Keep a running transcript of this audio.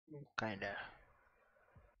Kinda,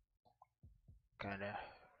 kinda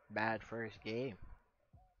bad first game.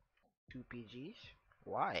 Two PGs?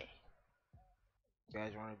 Why? You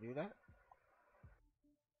guys want to do that?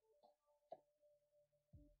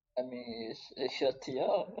 I mean, it's your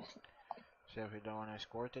TR. So if we don't want to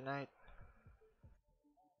score tonight,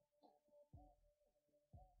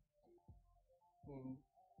 Mm.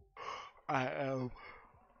 I am.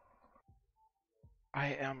 I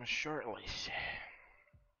am shirtless,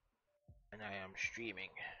 and I am streaming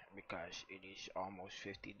because it is almost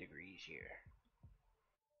 50 degrees here.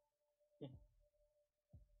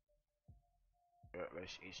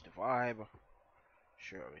 Shirtless is the vibe.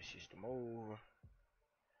 Shirtless is the move.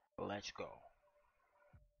 Let's go.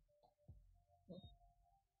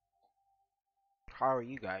 How are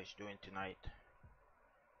you guys doing tonight?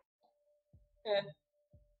 Yeah,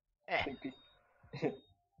 Eh, sleepy.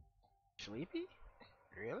 sleepy?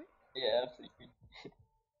 Really? Yeah, sleepy.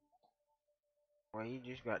 Well, you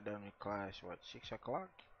just got done with class, what, 6 o'clock?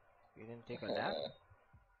 You didn't take a nap? Uh,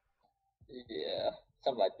 yeah,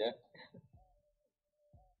 something like that.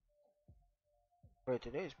 But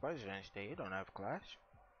today is President's Day, you don't have class.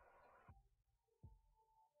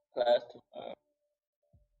 Class tomorrow.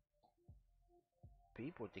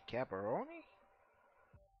 People with the caparoni?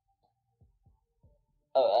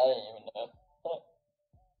 Oh, I didn't even know. Huh.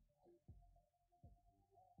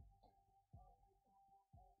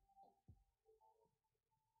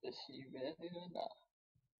 Is she ready or not?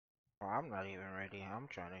 Oh, I'm not even ready. I'm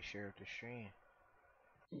trying to share the stream.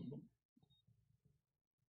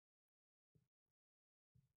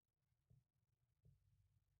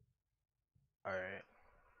 Alright.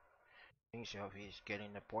 I think Shelby's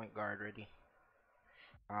getting the point guard ready.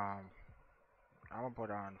 Um, I'm gonna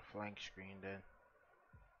put on flank screen then.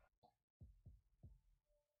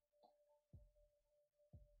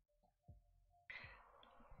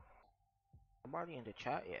 Nobody in the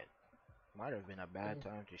chat yet. Might have been a bad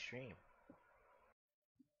time to stream.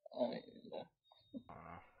 I don't even know. I don't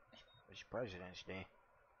know. It's President's Day.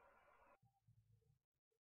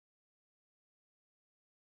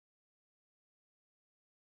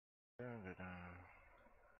 Dun, dun, dun.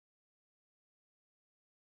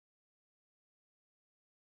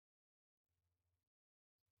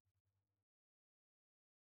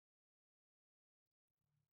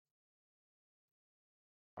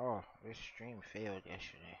 Oh, this stream failed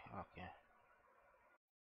yesterday. Okay.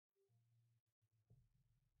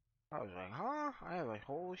 I was like, huh? I have a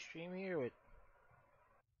whole stream here with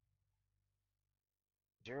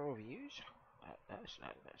 0 views?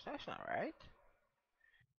 That's not right.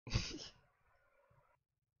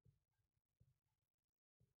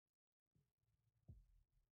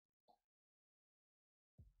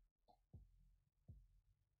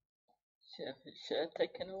 Should have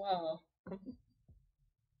taken a while.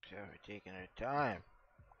 So we're taking our time.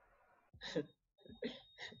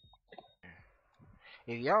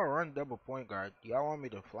 If y'all run double point guard, y'all want me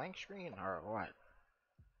to flank screen or what?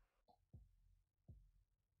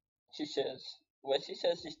 She says, what she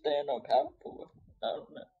says she's staying on power forward. I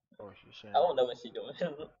don't know. Oh, she I said. don't know what she's doing.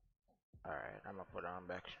 Alright, I'm gonna put on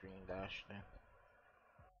back screen dash then.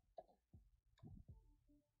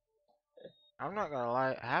 I'm not gonna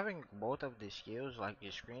lie, having both of the skills, like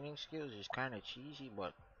the screening skills, is kind of cheesy,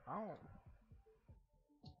 but I don't,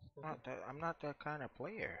 not that, I'm not that kind of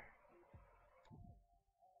player.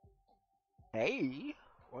 Hey,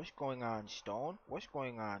 what's going on, Stone? What's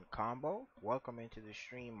going on, Combo? Welcome into the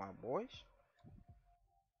stream, my boys.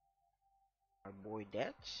 My boy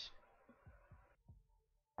Dets.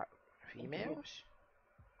 Uh, females?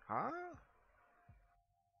 Huh?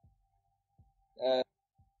 uh,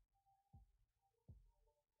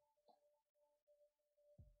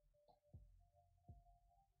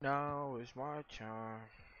 No, it's my turn.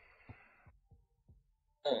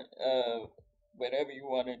 whatever you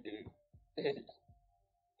want to do.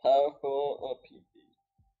 Powerful or PD.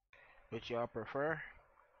 Which y'all prefer?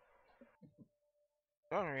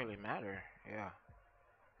 Doesn't really matter. Yeah.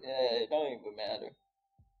 Yeah, it don't even matter.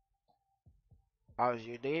 How's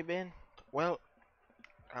your day been? Well,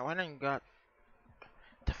 I went and got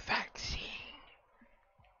the vaccine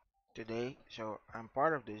today, so I'm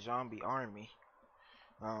part of the zombie army.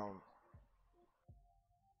 Um,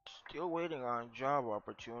 Still waiting on job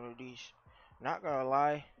opportunities. Not gonna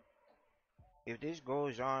lie, if this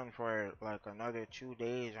goes on for like another 2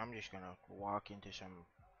 days, I'm just gonna walk into some,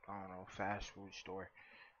 I don't know, fast food store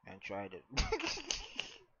and try to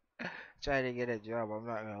try to get a job. I'm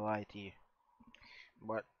not gonna lie to you,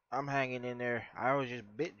 but I'm hanging in there. I was just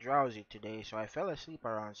a bit drowsy today, so I fell asleep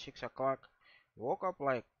around 6 o'clock. Woke up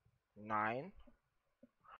like 9,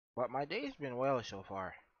 but my day's been well so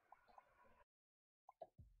far.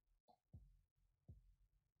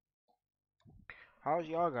 How's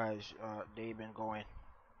y'all guys day been going?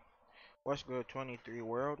 What's good 23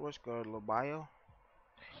 World? What's good Lobayo?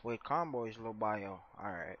 Wait, Combo is Lobayo.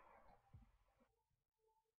 Alright.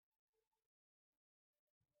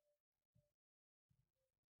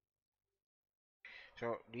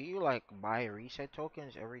 So do you like buy reset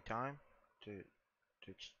tokens every time to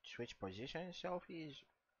switch positions selfies?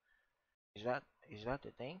 Is that is that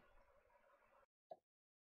the thing?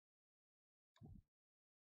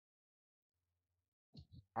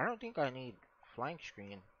 I don't think I need flank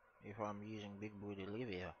screen if I'm using Big Booty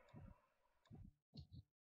Livia.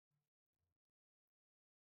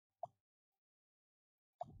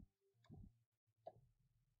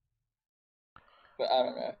 But I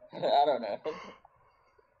don't know. I don't know.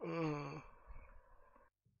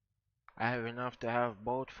 I have enough to have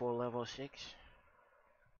both for level 6.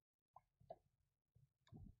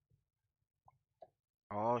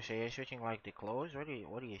 Oh, so you're switching like the clothes? What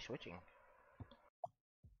are you switching?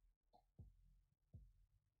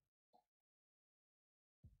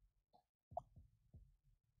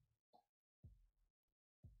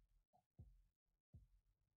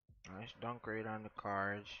 Nice dunk rate on the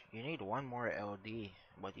cards. You need one more LD,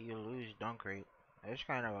 but you lose dunk rate. That's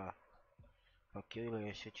kind of a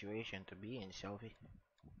peculiar situation to be in, Selfie.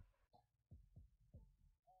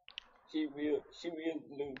 She will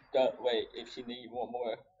lose that weight if she need one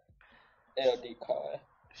more LD card.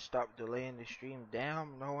 Stop delaying the stream.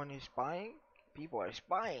 Damn, no one is spying? People are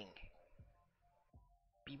spying.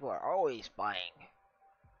 People are always spying.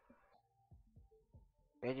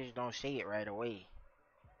 They just don't say it right away.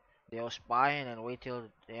 They'll spy and then wait till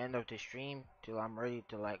the end of the stream till I'm ready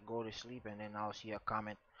to like go to sleep and then I'll see a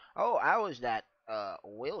comment. Oh, I was that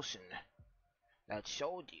Wilson that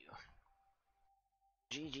showed you.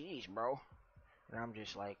 GG's, bro. And I'm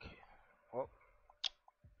just like, oh.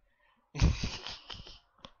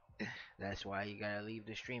 That's why you gotta leave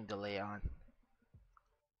the stream delay on.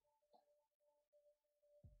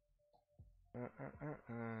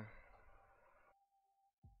 Mm-mm-mm-mm.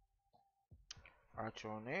 A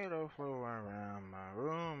tornado flew around my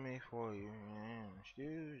room before you, man.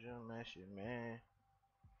 Excuse a messy man.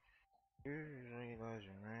 Usually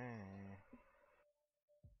doesn't rain.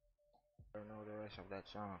 I don't know the rest of that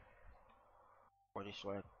song. But it's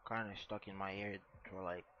like kinda stuck in my head for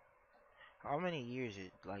like how many years?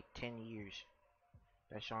 It like 10 years.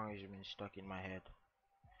 That song has been stuck in my head.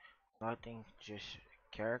 Nothing, just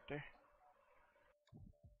character.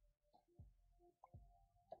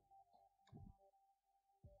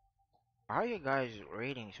 How are you guys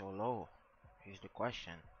rating so low? Is the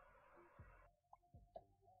question.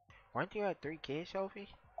 Weren't you at 3K selfie?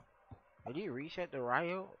 Did you reset the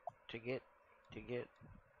Rio to get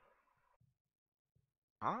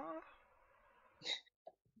huh?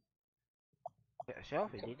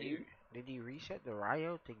 Selfie, did you Confused. did you reset the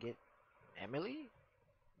Rio to get Emily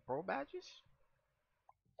pro badges?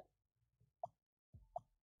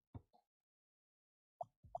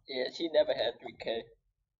 Yeah, she never had 3K.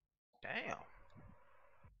 Damn.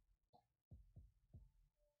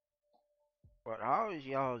 But how is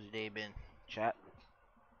y'all's day been, chat?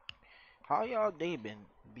 How y'all day been,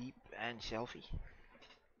 Beep and Selfie?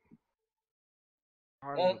 How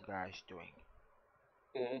are Uh, you guys doing?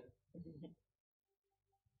 good.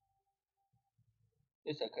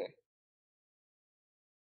 It's okay.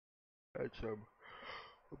 Had some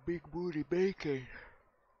big booty bacon.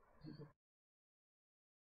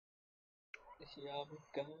 It's Yami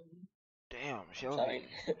gun. Damn, I'm Selfie, sorry.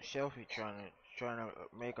 Selfie trying to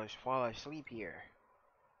make us fall asleep here.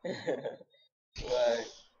 Right.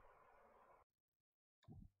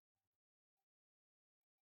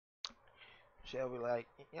 Selfie like,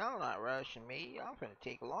 y'all not rushing me. I'm gonna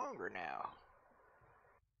take longer now.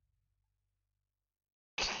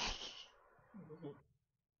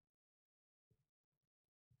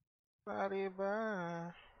 Body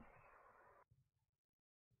by.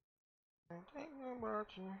 I'm thinking about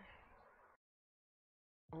you.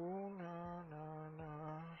 Oh no no no.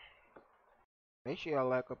 Make sure y'all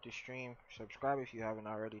like up the stream. Subscribe if you haven't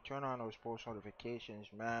already. Turn on those post notifications,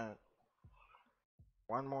 man.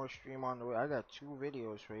 One more stream on the way. I got 2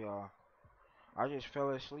 videos for y'all. I just fell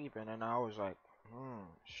asleep and then I was like,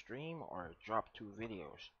 stream or drop 2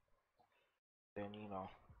 videos. Then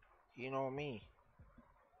you know me.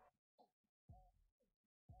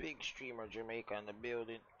 Big streamer Jamaica in the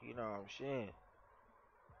building. You know what I'm saying?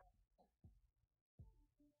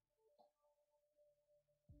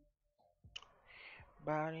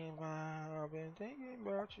 Body and mind, I've been thinking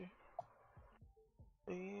about you.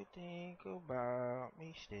 Do you think about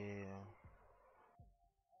me still?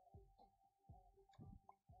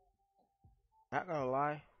 Not gonna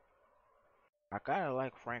lie. I kind of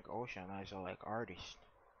like Frank Ocean as a like artist.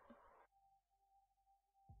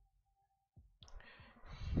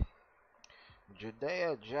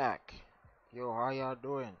 Judea Jack, yo, how y'all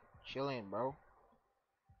doing? Chilling, bro.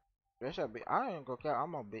 Just a bit. I ain't gonna care.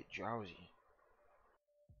 I'm a bit drowsy.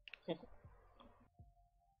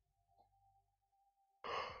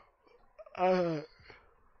 Uh,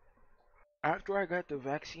 after I got the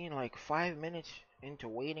vaccine, like 5 minutes into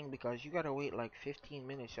waiting, because you gotta wait like 15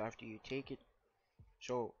 minutes after you take it.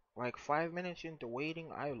 So, like 5 minutes into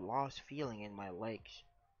waiting, I lost feeling in my legs,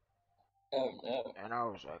 Oh no. and I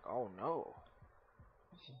was like, oh no.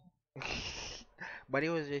 But it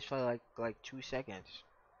was just for like 2 seconds.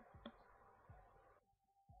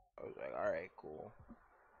 I was like, all right, cool.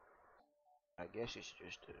 I guess it's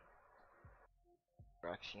just the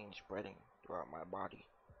vaccine spreading throughout my body.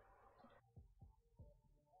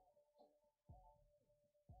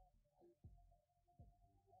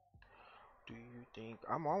 Do you think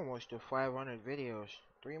I'm almost to 500 videos?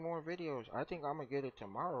 3 more videos. I think I'm gonna get it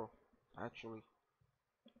tomorrow. Actually,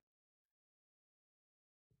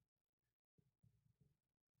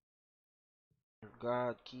 if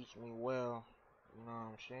God keeps me well, you know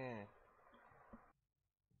what I'm saying?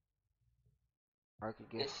 I could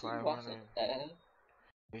get Is she watching 500. ad?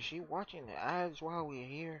 Is she watching the ads while we're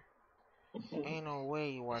here? Ain't no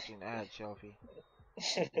way you watching ads, Selfie.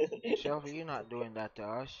 Selfie, you not doing that to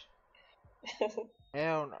us.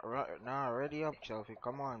 Hell, nah, ready up, Selfie.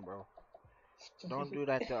 Come on, bro. Don't do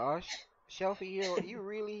that to us. Selfie, you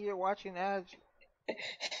really here watching ads?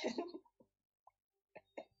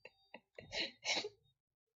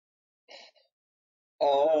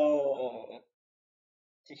 Oh,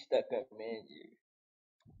 she stuck up menu.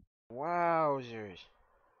 Wowzers.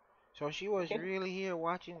 So she was really here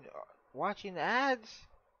watching ads?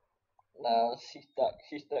 No, she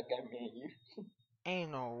stuck at menu.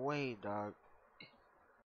 Ain't no way, dog.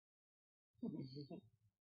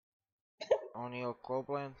 O'Neal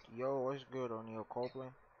Copeland, yo, what's good, O'Neal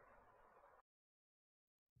Copeland?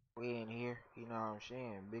 We in here, you know what I'm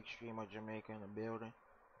saying? Big stream of Jamaica in the building.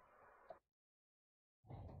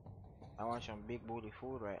 I want some big booty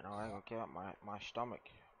food right now. I ain't gonna care. My stomach,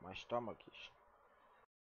 my stomach is.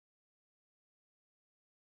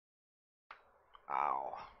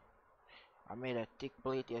 Ow. I made a thick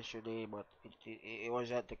plate yesterday, but it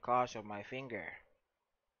was at the cost of my finger.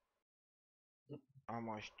 I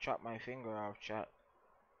almost chopped my finger off, chat.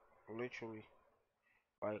 Literally.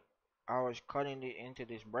 Like, I was cutting it into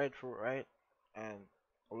this breadfruit, right? And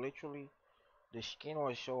literally, the skin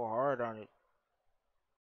was so hard on it.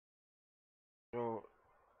 So,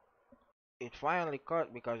 it finally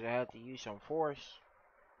cut because I had to use some force.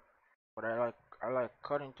 But I like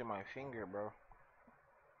cut into my finger, bro.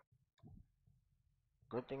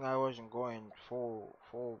 Good thing I wasn't going full.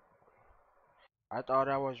 I thought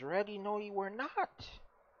I was ready. No, you were not.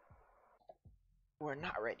 You were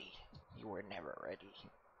not ready. You were never ready.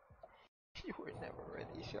 You were never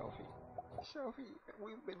ready, Selfie. Selfie,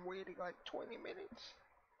 we've been waiting like 20 minutes.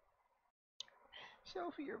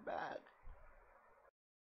 Selfie, you're bad.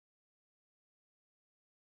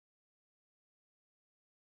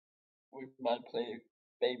 We might play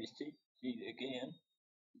baby seat again.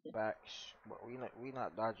 Facts. But we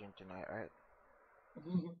not dodging tonight, right?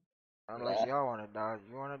 Unless Nah, y'all wanna dodge.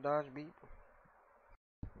 You wanna dodge, beep?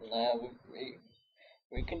 nah,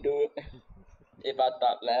 we can do it if I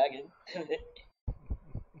stop lagging.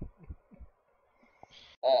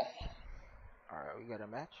 uh, Alright, we got a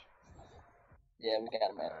match? yeah, we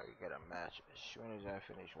got a match. Alright, we got a match as soon as I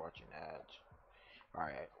finish watching ads.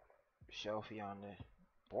 Alright, Selfie on the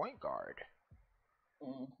point guard.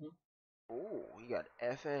 Mm-hmm. Ooh, we got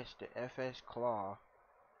FS, the FS Claw.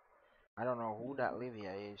 I don't know who that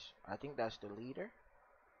Livia is. I think that's the leader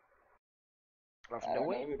of I the don't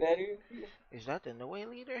know way. who that is. Is that the way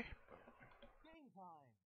leader?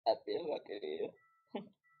 I feel like it is.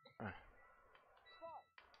 Uh,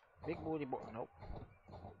 big booty boy. Nope.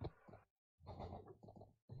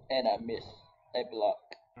 And I miss a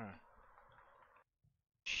block. Uh,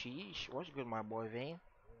 sheesh. What's good, my boy Vane?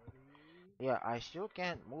 Yeah, I still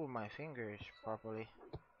can't move my fingers properly.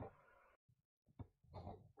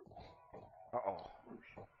 Uh oh.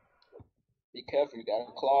 Be careful, you got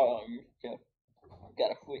a claw on you. You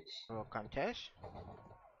gotta switch. Little contest?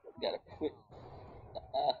 You gotta switch.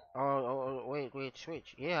 Uh, Wait,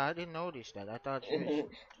 switch. Yeah, I didn't notice that. I thought you was.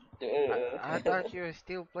 I duh. thought you were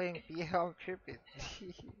still playing PL. I'm tripping.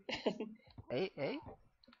 Hey, hey,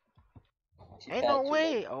 She ain't no passed you like,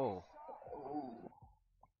 way. Oh, ooh,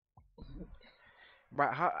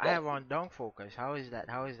 but how I gotta have on dunk focus. How is that?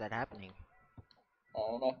 How is that happening? I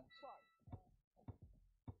don't know.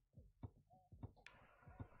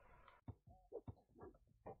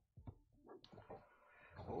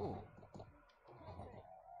 Ooh,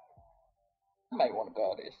 I might want to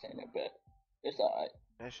guard this center, but it's alright.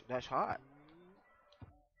 that's hot.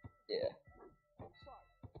 Yeah.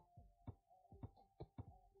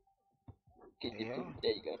 Get this Yeah. to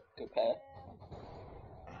there you go. Good pass.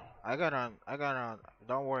 I got on.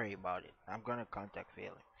 Don't worry about it. I'm gonna contact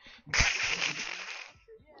Philip.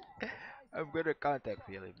 I'm gonna contact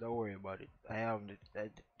Philip. Don't worry about it. I have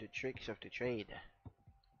the tricks of the trade.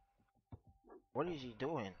 What is he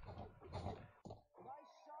doing?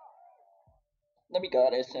 Let me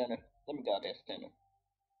guard that center. Let me guard that center.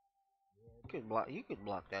 You could block. You could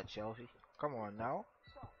block that, Chelsea. Come on now.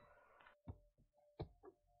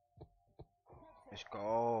 Let's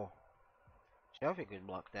go. Chelsea could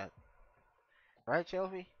block that, right,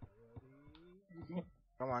 Chelsea?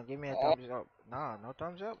 Come on, give me a Uh, thumbs up. Nah, no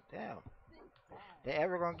thumbs up. Damn. They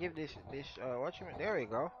ever gonna give this what you there we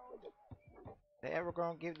go. They ever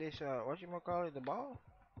gonna give this what you call it the ball?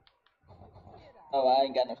 oh, I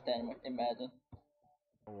ain't got no stamina. Imagine.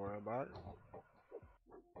 Don't worry about it.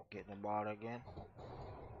 Getting the ball again.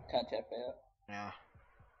 Contact fail. Yeah.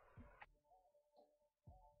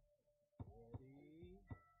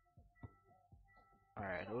 All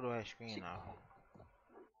right. Who do I screen She, now?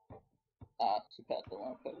 she passed the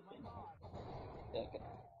wrong person. Okay.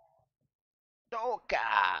 Doka.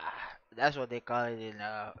 That's what they call it in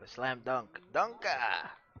slam dunk. Dunka.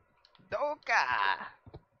 Doka.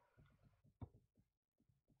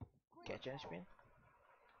 Catch and spin.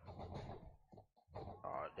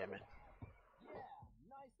 Oh damn it.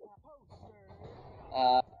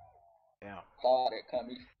 Uh, Yeah. saw it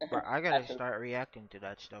coming. But I I gotta should. start reacting to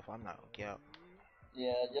that stuff. I'm not okay.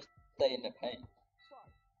 Yeah, just stay in the paint.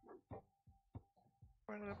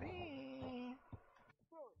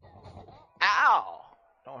 Ow!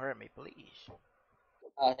 Don't hurt me, please.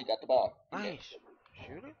 He got the ball. He got Nice.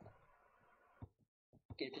 Shoot it.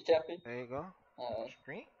 get the champion. There you go. Uh,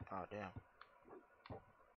 Screen. Oh damn.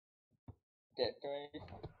 that three.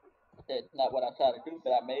 That's not what I tried to do,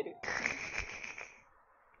 but I made it.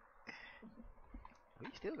 We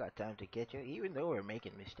still got time to catch it, even though we're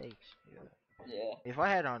making mistakes. Yeah. Yeah. If I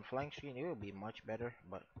had on flank screen, it would be much better.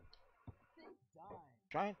 But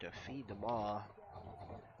trying to feed the ball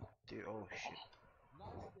to oh shit.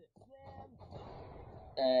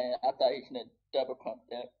 And I thought he should double pump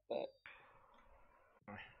that, but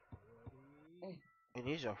It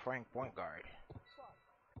is a Frank point guard.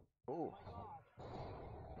 Ooh,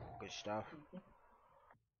 good stuff.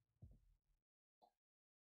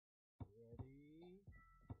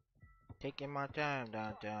 Taking my time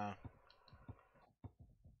downtown.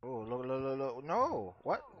 Oh, look. No,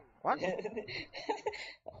 what? What?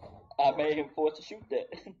 I made him forced to shoot that.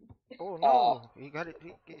 Oh uh, no, he got it.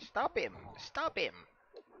 Stop him! Stop him!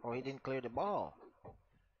 Oh, he didn't clear the ball.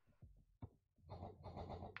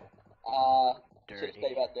 he should have Dirty.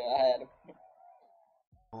 stayed right there. I had him.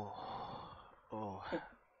 Oh, oh.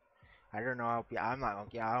 I don't know how. I'm not.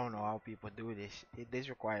 Yeah, I don't know how people do this. This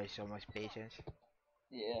requires so much patience.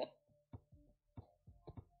 Yeah.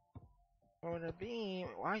 Oh, the beam.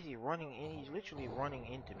 Why is he running in? He's literally running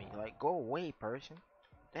into me. Like, go away, person.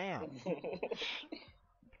 Damn.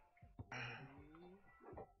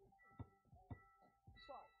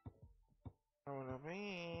 Oh, the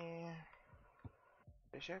beam.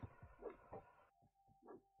 Bishop.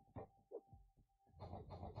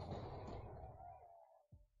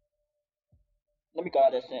 Let me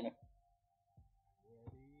guard that center.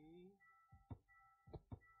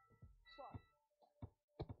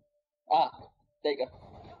 Ah, there you go.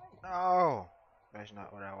 No, that's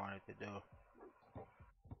not what I wanted to do.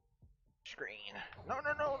 Screen. No.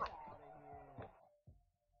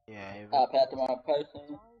 Yeah, even. Pass the wrong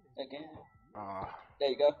person again. Oh, There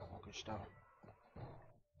you go. good stuff.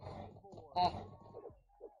 Ah,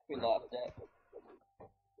 we lost that.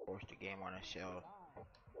 Force the game on a shell.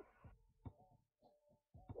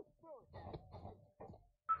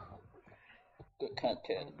 Good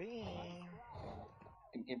contact. Oh, beam.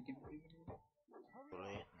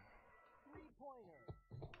 Bullet.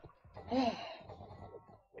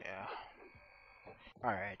 Yeah.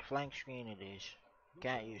 Alright, flank screen it is.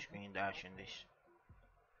 Can't use screen dash in this.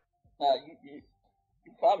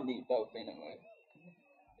 You probably need both anyway.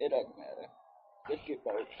 It doesn't matter. Just get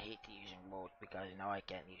I both. hate using both because now I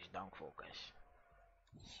can't use dunk focus.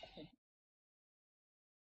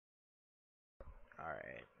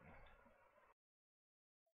 Alright.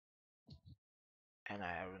 And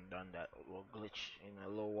I haven't done that little glitch in a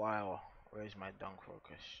little while. Where's my dunk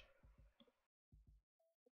focus?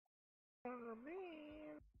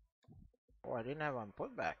 Oh, I didn't have on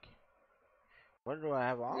putback. What do I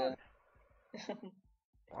have Yeah. on?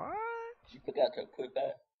 What? You forgot to put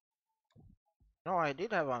back. No, I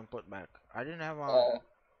did have on putback. I didn't have on Uh,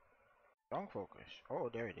 strong focus. Oh,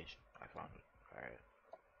 there it is. I found it. Alright.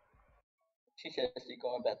 she said she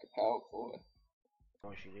going back to power forward.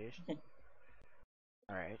 Oh, she is?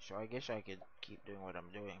 Alright, so I guess I could keep doing what I'm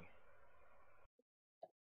doing.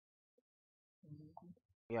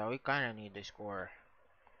 Yeah, we kind of need the score.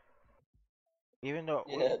 Even though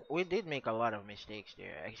Yeah. we did make a lot of mistakes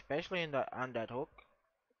there, especially in the on that hook.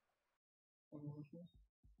 Mm-hmm.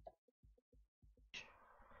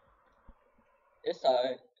 It's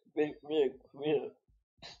alright.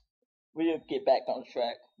 We'll get back on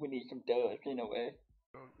track. We need some dubs anyway.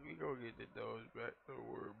 We gonna get the dogs back. Don't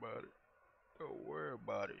worry about it. Don't worry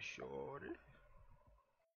about it, shorty.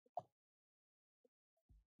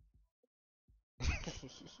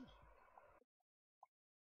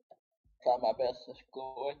 Try my best to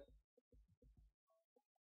score,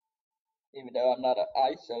 even though I'm not an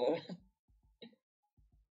ISO.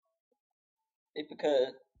 It's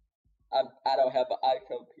because I don't have an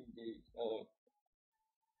ISO PD. So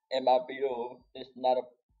and my build is not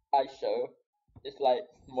a ISO. It's like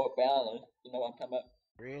more balanced. You know what I'm talking about?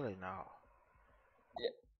 Really now? Yeah.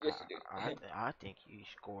 I, Yes, you I do. I think you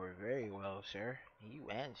score very well, sir. You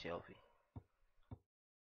and Selfie.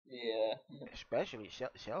 Yeah. Especially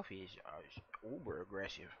Selfie is uber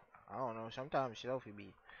aggressive. I don't know. Sometimes Selfie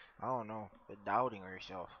be, I don't know, but doubting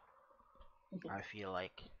herself. I feel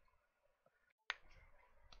like.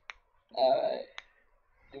 Alright.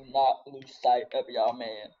 Do not lose sight of y'all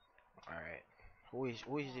man. All right. Who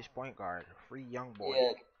is this point guard? Free young boy.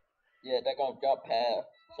 Yeah. Yeah, they're gonna jump past.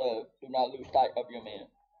 So do not lose sight of your man.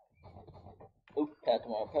 Oop, pass the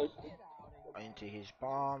wrong person. Into his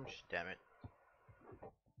palms. Damn it.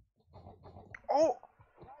 Oh!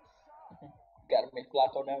 Got a mixed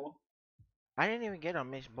block on that one. I didn't even get a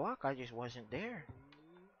missed block. I just wasn't there.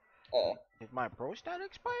 Uh, Did my pro stat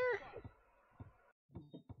expire?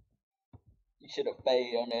 you should have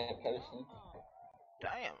faded on that person.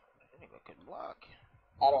 Damn. That nigga could block.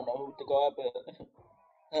 I don't know who to guard,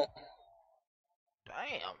 but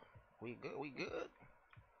Damn. We good. We good.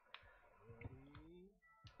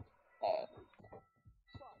 uh,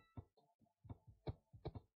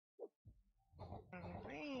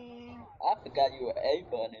 I forgot you were A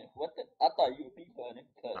button. What the? I thought you were B button.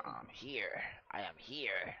 I'm here. I am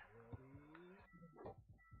here.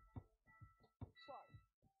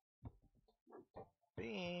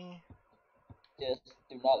 B. Just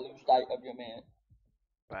do not lose sight of your man.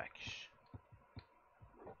 Backs.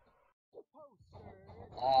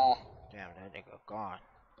 Ah, Damn, that nigga gone.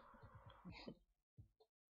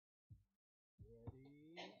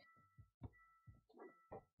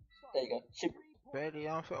 there you go. Shoot. Ready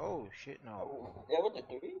on for. Oh shit, no. Oh, that was a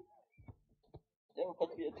three. That was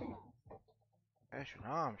supposed to be a two. That's what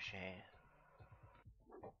I'm saying.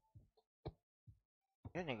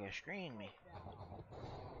 That nigga screened me.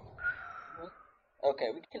 What? Okay,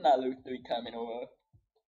 we cannot lose three times in a row.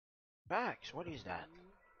 Backs. What is that?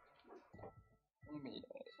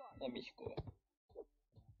 Let me score.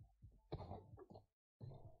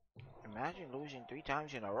 Imagine losing 3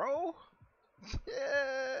 times in a row.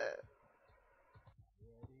 Yeah.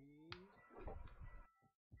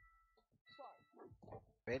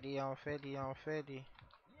 Fetty on Fetty.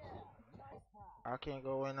 I can't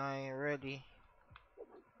go when I ain't ready.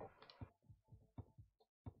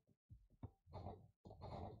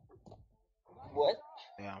 What?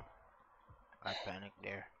 Damn. I panicked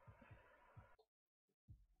there.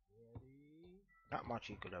 Not much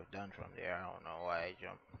he could have done from there. I don't know why I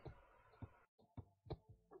jumped.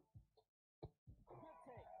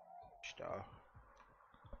 Stuff.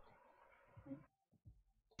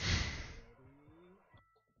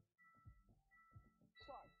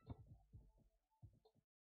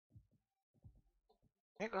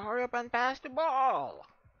 Nigga, hurry up and pass the ball.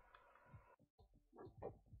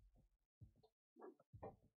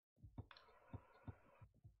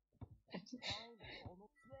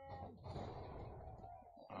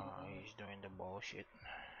 He's doing the bullshit.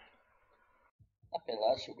 I feel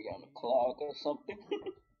like I should be on the clock or something.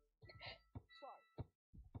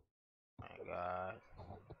 My God.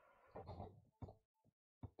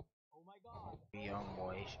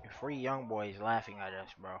 Free young boys laughing at us,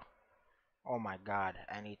 bro. Oh my God,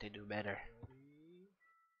 I need to do better.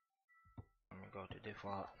 Let me go to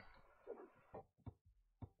default.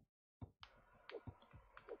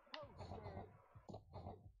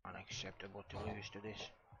 Unacceptable to lose to this.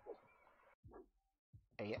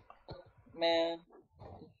 Hey, Man.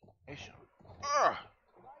 listen.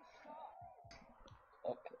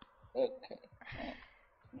 Okay. Okay.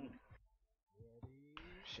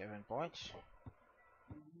 7 points.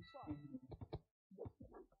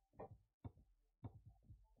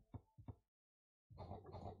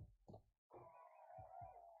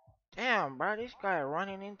 Damn, bro, this guy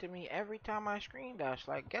running into me every time I screen dash.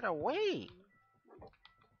 Like, get away.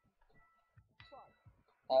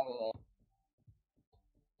 I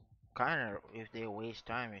Kind of, if they waste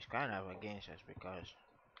time, it's kind of against us because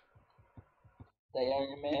stay on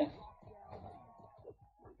your man.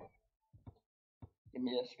 Give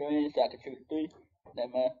me a screen so I can shoot three.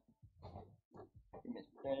 Never mind. Give me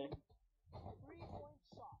a screen.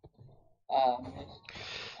 Ah, missed.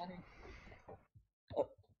 How do you... Oh,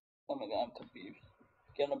 oh my god, I'm confused.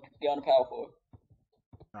 Get on the power forward.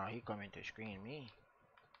 no, he coming to screen me.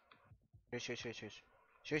 Switch, switch, switch, switch,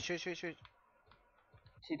 switch, switch, switch, switch.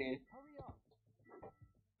 She did.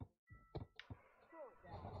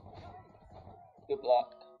 Good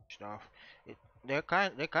block. Stuff. They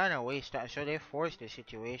kind of waste time, so they force the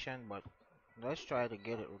situation, but let's try to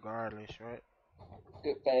get it regardless, right?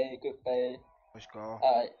 Good fade. Good fade. Let's go.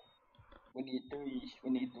 Alright. We need threes.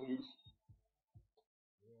 We need threes.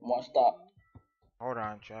 One stop. Hold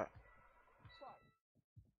on, chat.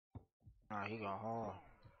 Nah, he gonna hold.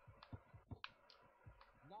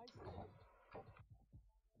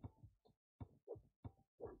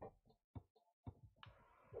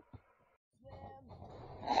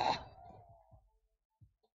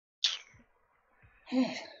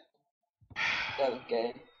 That was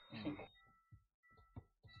gay.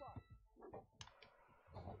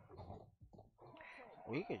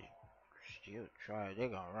 We could still try. They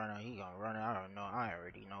gonna run out. He gonna run out. I don't know. I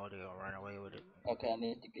already know they gonna run away with it. Okay, I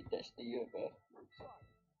need to get that steal, bro.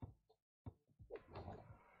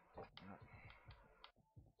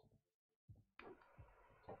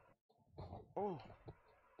 Oh,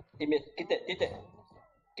 He missed. Get that. Get that.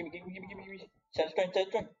 Give me. Set the string. Set the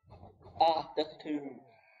string. Ah, that's two.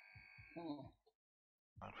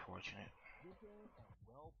 unfortunate.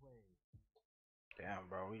 Damn,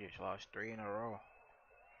 bro, we just lost 3 in a row.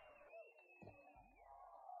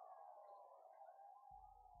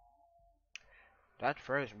 That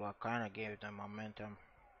first block kind of gave them momentum.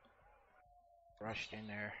 Rushed in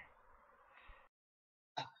there.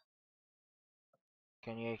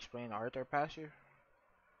 Can you explain Arthur passive?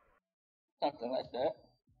 Something like that.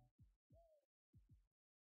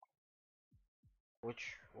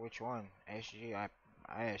 Which one? SG.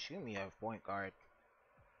 I assume you have point guard.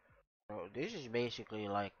 So this is basically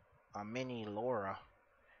like a mini Laura.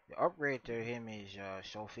 The upgrade to him is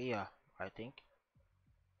Sophia, I think.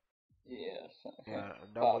 Yeah, Yeah,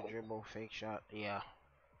 double probably. dribble, fake shot. Yeah.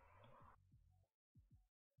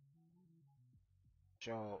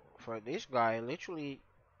 So for this guy, literally,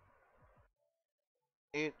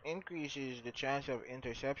 it increases the chance of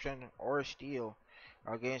interception or steal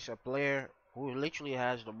against a player who literally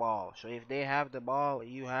has the ball. So if they have the ball,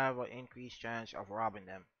 you have an increased chance of robbing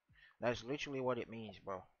them. That's literally what it means,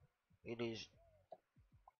 bro. It is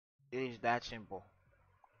it is that simple.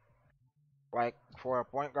 Like for a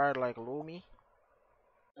point guard like Lumi,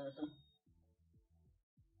 Mm-hmm.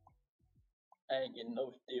 I ain't getting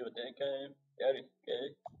no steal that game. That is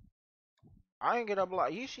gay. I ain't get a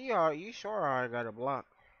block. You saw how I got a block.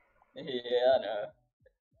 Yeah, I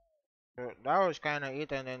know. That was kind of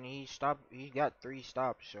it, and then he stopped. He got 3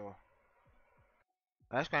 stops, so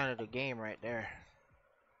that's kind of the game right there.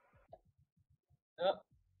 Yep.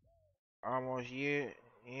 Almost you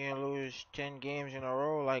lose 10 games in a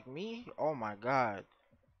row like me. Oh my God.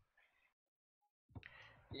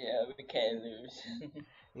 Yeah, we can't lose.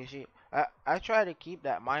 You see, I try to keep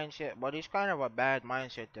that mindset, but it's kind of a bad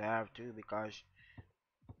mindset to have too because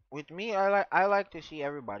with me, I like to see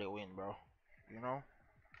everybody win, bro. You know,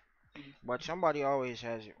 but somebody always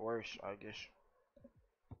has it worse, I guess.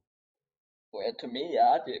 Well, to me,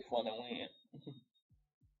 I just want to win.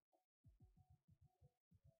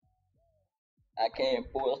 I can't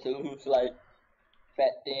afford to lose like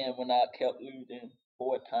back then when I kept losing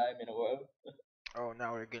 4 times in a row. Oh,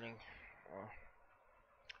 now we're getting. Well,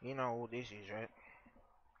 you know who this is, right?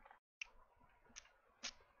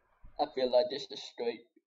 I feel like this is straight.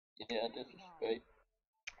 Yeah, this is straight.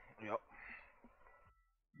 Yep.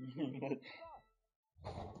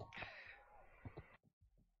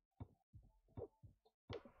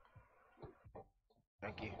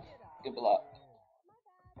 Thank you. Good block.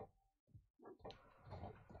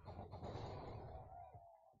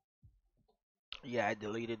 Yeah, I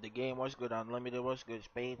deleted the game. What's good, Unlimited? What's good,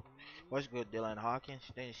 Spade? What's good, Dylan Hawkins?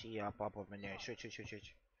 Didn't see y'all pop up in there. Switch, switch, switch,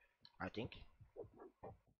 switch. I think.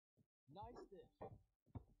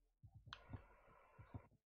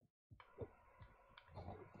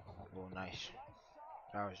 Oh, nice.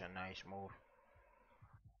 That was a nice move.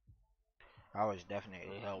 I was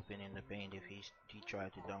definitely helping in the paint if he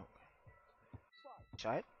tried to dunk.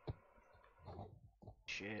 Side?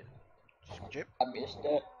 Shit. Chip? I missed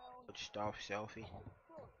that. Good stuff, selfie.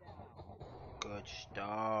 Good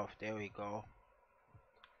stuff. There we go.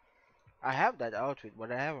 I have that outfit, but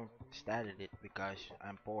I haven't started it because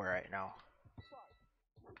I'm poor right now.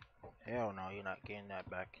 Hell no, you're not getting that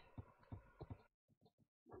back.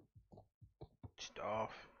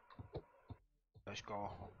 Stuff. Let's go.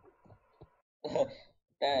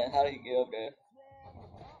 Damn, how did he get up there?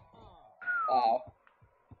 Wow.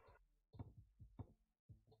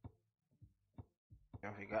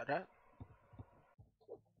 Selfie got that?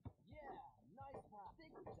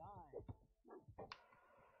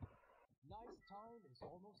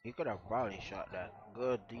 He could have probably shot that.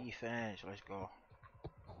 Good defense. Let's go.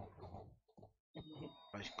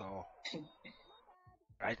 Let's go.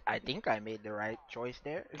 I think I made the right choice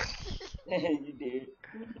there. You did.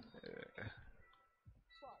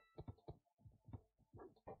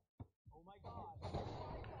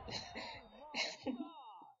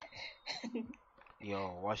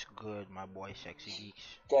 Yo, what's good, my boy, Sexy Geeks?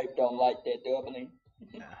 Drake don't like that doubling.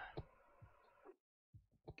 Yeah.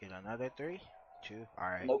 Get another three? Two?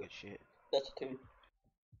 Alright, Nope, good shit. that's a two.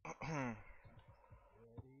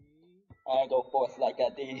 I ain't go force like I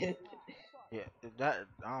did. Yeah, that,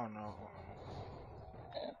 I don't know.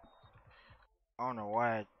 I don't know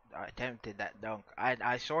why I attempted that dunk.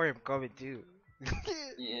 I saw him coming too.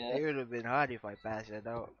 Yeah. It would have been hard if I passed it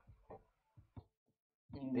out.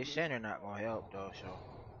 This Mm-hmm. center not gonna help though, so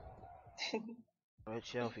let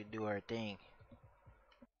Chelsea do her thing.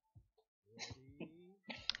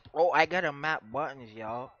 Oh, I got a map buttons,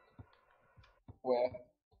 y'all. Where?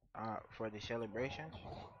 For the celebrations.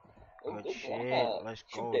 Oh, Good good shit. block. Let's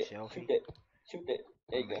Shoot go, that. Shoot Selfie. that. Shoot that.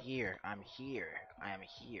 There you I'm go. here. I'm here. I am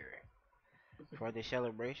here. For the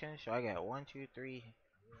celebration, so I got one, two, three,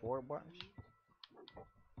 four buttons.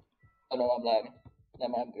 Oh no, I'm lagging.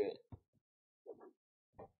 Never mind, I'm good.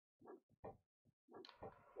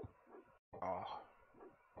 Oh.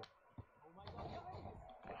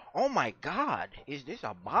 Oh my god. Is this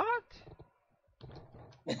a bot?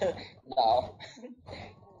 No.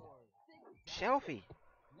 Selfie.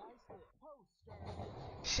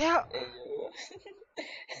 Sel There you go.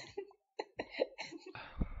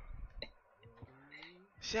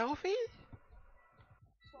 Selfie?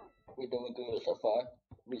 We're doing good so far.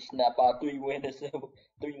 We snap our three winners,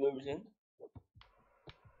 three losing.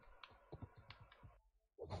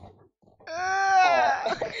 Ah!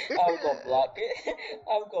 I was gonna block it.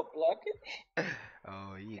 I was gonna block it.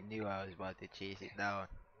 Oh, you knew I was about to chase it down.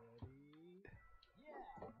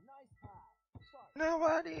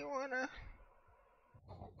 Nobody wanna.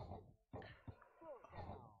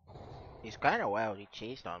 It's kind of wild. He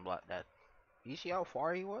chased on block that. You see how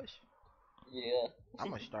far he was? Yeah. I'm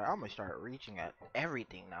gonna start reaching at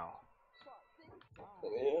everything now.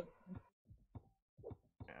 Yeah.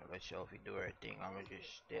 Yeah, let Sophie do her thing. I'm gonna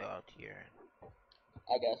just stay out here.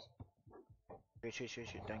 I guess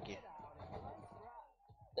Shit. Thank you.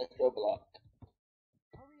 that's your block.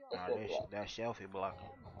 That's Nah, your this block. that selfie block.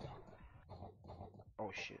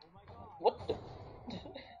 Oh shit. What the?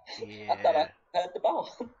 I thought Yeah. I had the ball.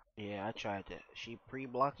 Yeah, I tried to. She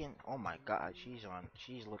pre-blocking. Oh my god, she's on.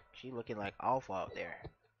 She looking like alpha out there.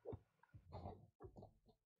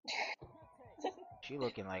 She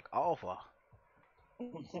looking like alpha.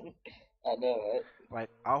 I know, right? Like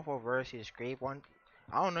alpha versus Scrape one.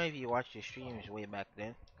 I don't know if you watched the streams way back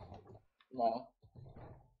then. No.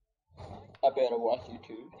 I better watch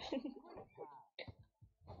YouTube.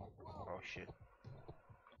 Oh shit.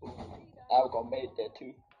 I was gonna make that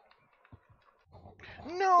too.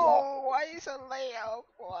 Block. No, why is a layup?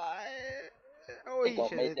 Why? Oh, He he gonna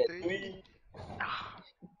should make have that three. three. Ah,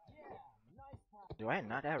 do I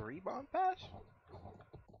not have rebound pass?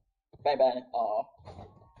 Bang bang. Aw.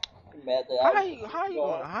 You mad that I was the shooting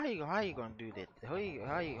guard? How you gonna do that?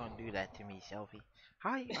 How you gonna do that to me, selfie?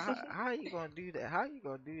 How you gonna do that? How you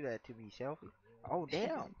gonna do that to me, selfie? Oh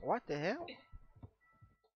damn! What the hell?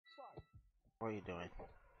 What are you doing?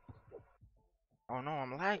 Oh no,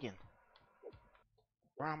 I'm lagging.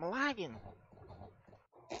 Bro, I'm lagging.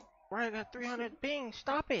 Bro, I got 300 ping.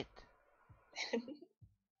 Stop it!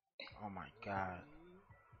 Oh my god.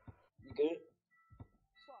 You good?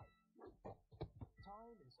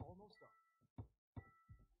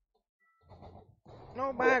 What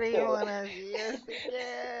Nobody the? wanna see us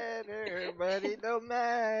together, but it don't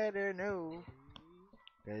matter, no.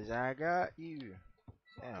 Cause I got you.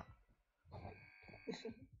 Yeah.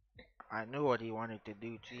 I knew what he wanted to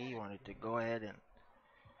do too. He wanted to go ahead and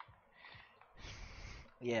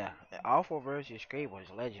yeah, Alpha versus Scrape was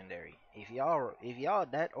legendary. If y'all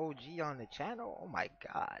that OG on the channel, oh my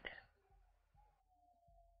god.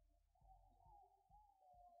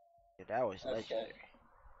 Yeah, that was Okay. legendary.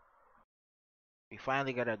 We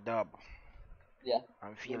finally got a dub. Yeah, I'm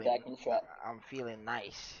we're feeling, back in track. I'm feeling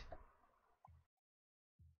nice.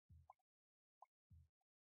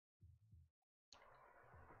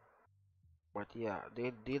 But yeah,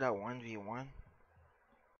 they did a 1v1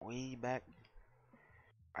 way back.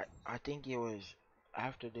 I think it was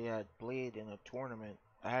after they had played in a tournament.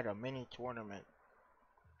 I had a mini tournament,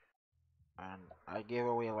 and I gave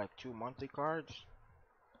away like 2 monthly cards.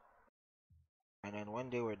 And then when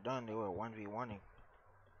they were done, they were 1v1ing.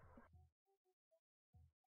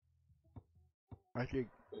 I think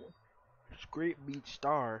Scrape beat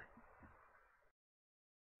Star.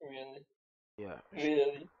 Really, Yeah.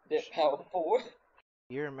 really, that power forward.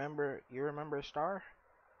 You remember? You remember Star?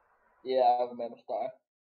 Yeah, I remember Star.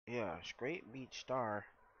 Yeah. Scrape beat Star,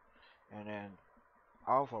 and then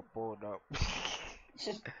Alpha pulled up.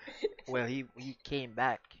 Well, he came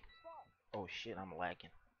back. Oh shit, I'm lagging.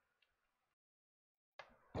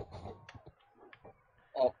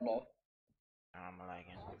 Oh no, I'm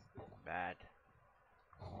lagging. Bad.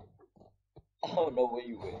 I don't know where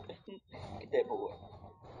you went. Get that boy.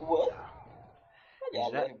 What? Yeah. Why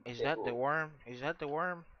y'all let him get Is that that the boy? worm? Is that the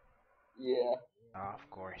worm? Yeah, Oh, of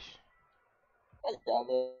course. why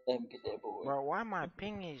y'all let him get that boy? Bro, why my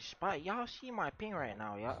ping is spot? Y'all see my ping right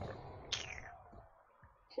now, y'all?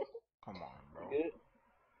 Come on, You bro. good?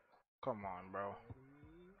 Come on, bro.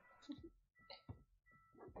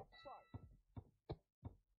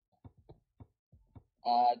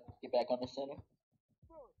 Get back on the center.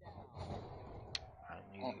 I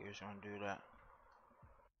knew Uh, you was gonna do that.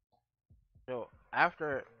 So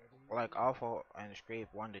after like Alpha and Scrape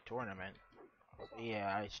won the tournament,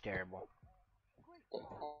 yeah, it's terrible.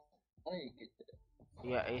 I need to get that.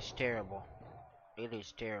 Yeah, it's terrible. It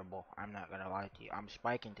is terrible. I'm not gonna lie to you. I'm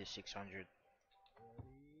spiking to 600.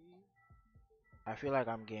 I feel like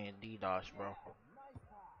I'm getting DDoS, bro.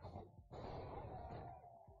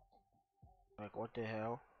 Like what the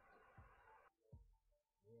hell,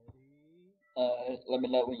 Let me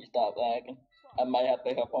know when you stop lagging. I might have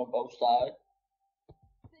to help on both sides.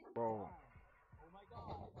 bro?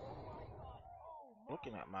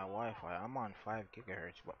 Looking at my Wi-Fi, I'm on 5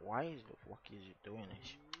 gigahertz, but why is the fuck is it doing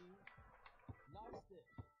this?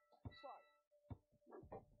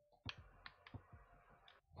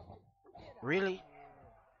 Really?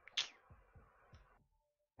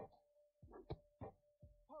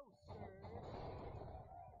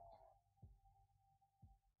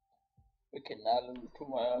 We cannot lose too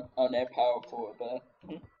much on that power forward, but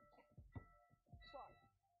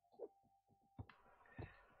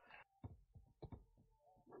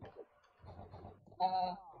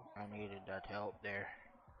uh, I needed that help there.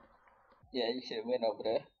 yeah, you should have went over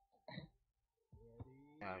there.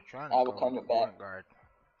 Yeah, I was trying to I was cover the coming back. point guard.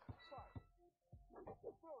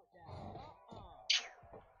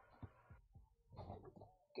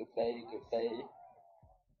 Good fade, good fade.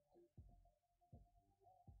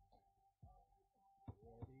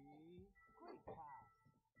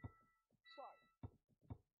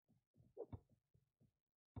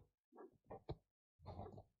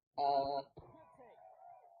 Uh,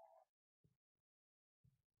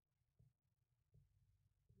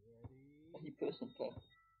 he put some pressure.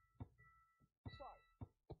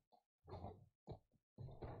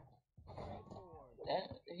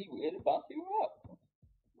 Damn, he really bumped you up.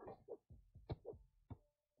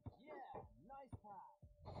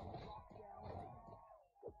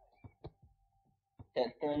 That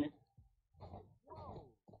screen.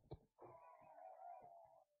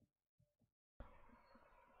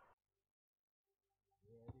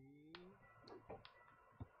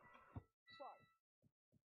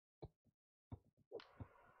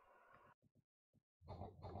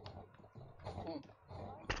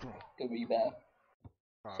 Good rebound.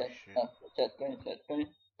 Oh Set, shit. set screen, set screen.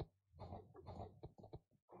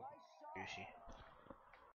 You see.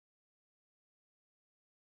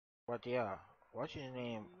 But yeah, what's his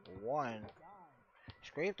name? One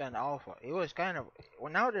Scraped and Alpha. It was kind of,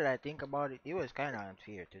 well, now that I think about it, it was kind of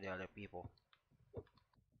unfair to the other people.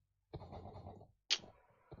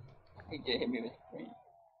 He just hit me with the screen.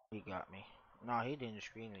 He got me. No, he didn't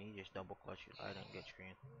screen me. He just double clutched it. I didn't get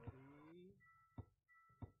screened.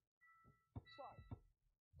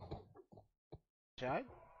 Side?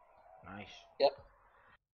 Nice. Yep.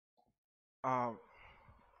 Um,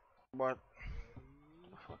 but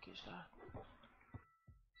the fuck is that?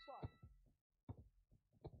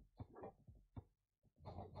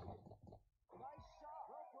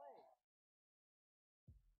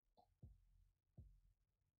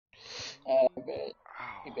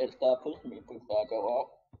 He Ow. better start pushing me before I go off.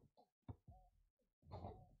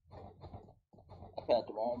 I found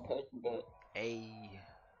the wrong person, but Hey.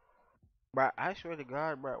 But I swear to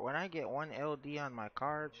God, bro, when I get one LD on my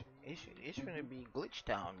cards, it's gonna Hmm. be glitch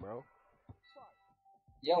town, bro.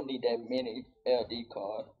 You don't need that many LD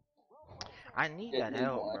cards. I need Just that need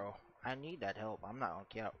help, one. bro. I need that help. I'm not gonna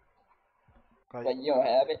cap. Cause But you don't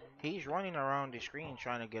have it. he's running around the screen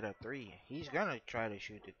trying to get a three. He's gonna try to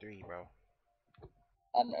shoot the three, bro.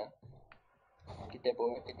 I know. Get that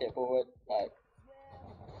board. Get that board. Like,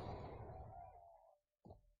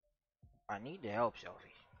 I need the help,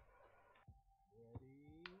 Selfie.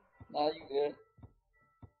 nah, you good.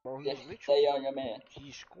 Bro, he's Just stay literally on your man.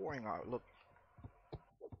 he's scoring out. Look,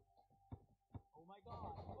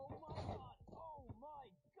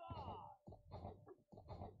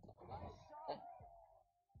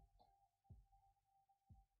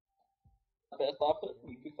 Best I put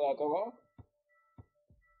you before I go wrong.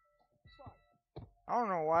 I don't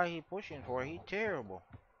know why he pushing for it. He terrible.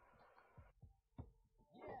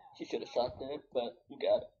 She should have shot there, but you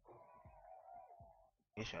got it.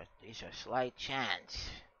 It's a slight chance,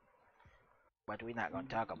 but we're not gonna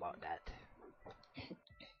talk about that.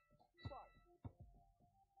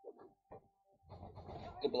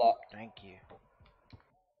 Good block. Thank you.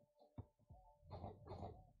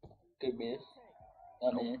 Good miss.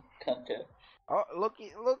 I Nope. mean, contest. Oh,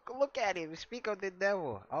 look at him. Speak of the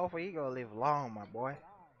devil. Alpha, you gonna live long, my boy.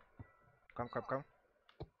 Come, come, come.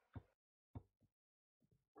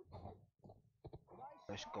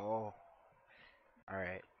 Let's go. All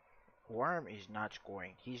right. Worm is not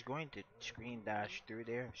scoring. He's going to screen dash through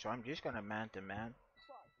there, so I'm just gonna man to man,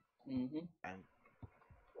 Hmm. and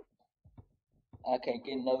I can't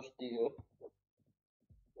get no steal.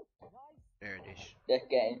 there it is. That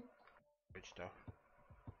game. Good stuff.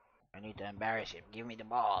 I need to embarrass him. Give me the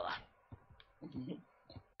ball.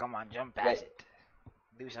 Come on, jump past Wait. it.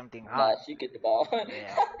 Do something Nah, hot. she get the ball.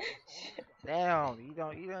 Yeah. Damn. You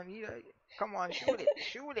don't. Come on, shoot it.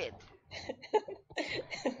 Shoot it.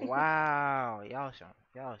 Wow. Y'all.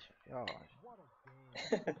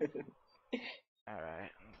 All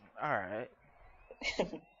right. All right.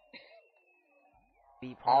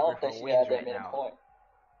 Deep I hungry don't for think she had wins that right many now. points.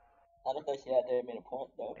 I don't think she had that many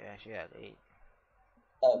points though. Yeah, she had 8.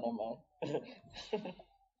 Oh, never mind.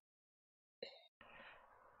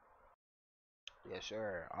 Yes,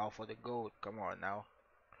 sir. All for the gold. Come on now.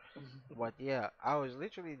 But yeah, I was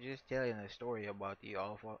literally just telling a story about you,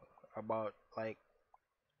 Alpha, about like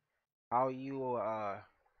how you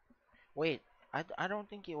wait. I don't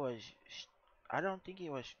think it was. I don't think it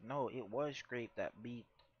was. No, it was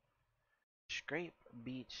Scrape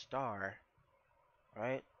beat Star,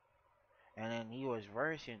 right? And then he was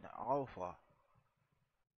versing Alpha.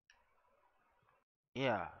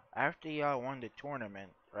 Yeah, after y'all won the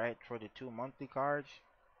tournament, right, for the 2 monthly cards,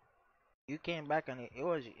 you came back and it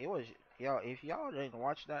was y'all. If y'all didn't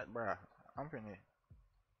watch that, bruh, I'm finna.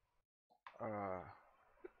 Uh,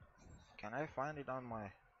 can I find it on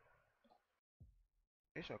my?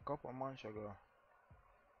 It's a couple months ago.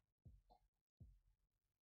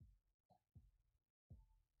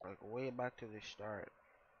 Like way back to the start.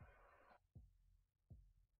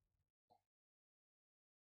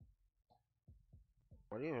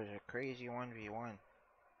 But it was a crazy 1v1.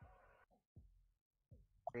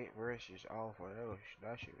 Great versus Alpha.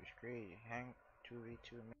 That shit was crazy. Hang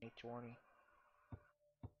 2v2 May 20.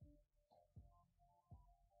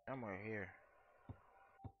 I'm right here.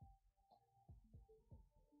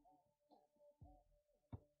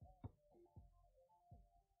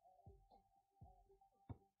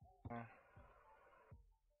 Uh,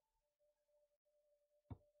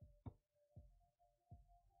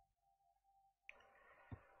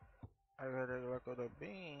 I gotta look at the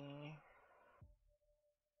bean.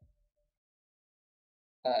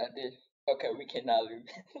 this. Okay, we cannot lose.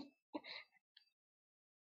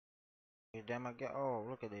 Damn again. Oh,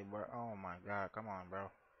 look at it, bro. Oh my god. Come on, bro.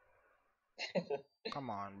 Come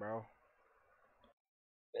on, bro.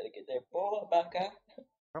 Better get that ball back out.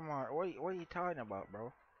 Come on. What are you talking about,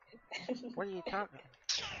 bro? What are you talking?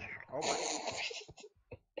 Oh my.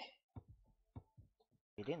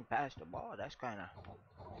 He didn't pass the ball. That's kind of.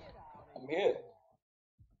 I'm here.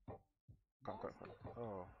 Come.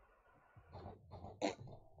 Oh. What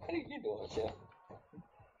are you doing, Chef?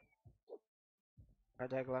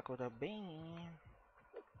 Gotta luck with a bean.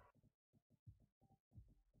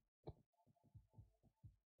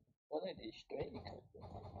 What are these straight?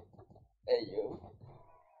 Hey yo,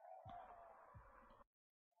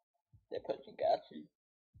 that person got you.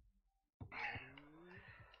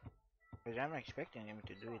 Cause I'm expecting him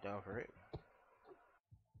to do it off rip.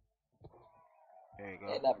 There you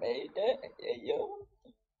go. And I made that. Hey yo.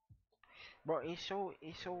 Bro, it's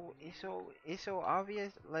so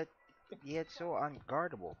obvious. Like Yet so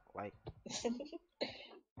unguardable. Like,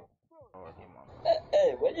 oh, the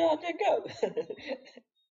Hey, where y'all just go?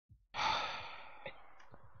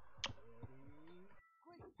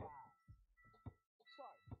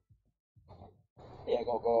 Yeah,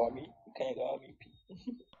 gonna go on me. You can't go on me.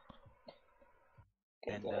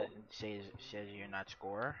 Can't And go that on me. says you're not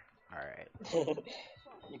scorer. All right.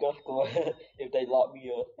 You gonna score if they lock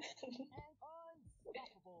me up.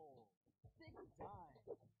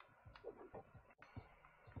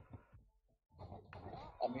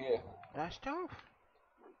 I'm here. That's tough.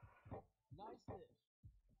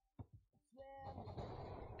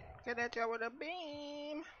 Get that job with a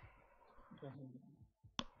beam.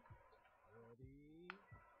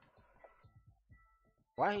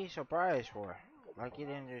 Why he surprised for? Like he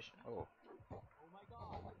didn't just. Oh,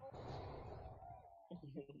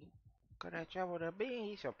 get that job with a beam.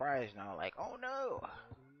 He's surprised now. Like, oh no,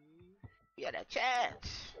 we had a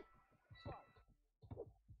chance.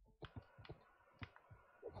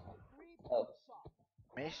 Oh,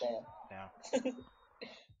 Miss. damn. No.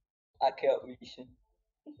 I kept reaching.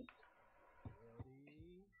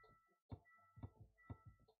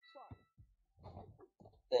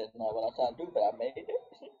 That's not what I'm trying to do, but I made it.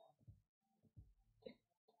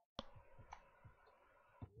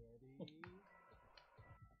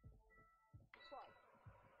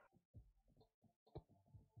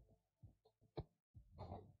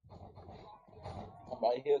 I'm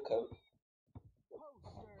right here, coach.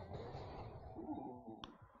 Ooh.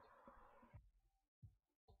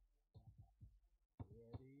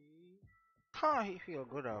 Huh? He feel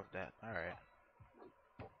good off that. All right.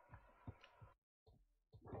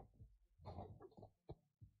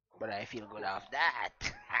 But I feel good off that.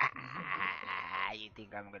 You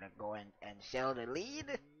think I'm gonna go and sell the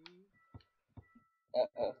lead?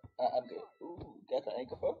 I'm good. Ooh, that's an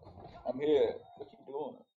ankle bro. I'm here. What you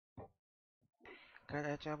doing? Got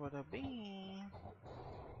that job with a beam.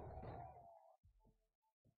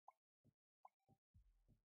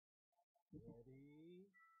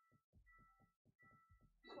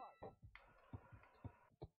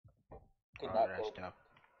 Could Oh, not that's go. tough.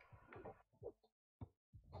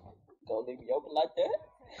 Go leave me open like that?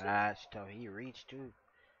 That's tough. He reached too.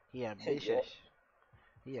 He ambitious. Yup.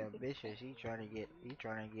 He ambitious. He trying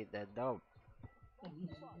to get that dub.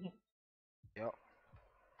 Yup.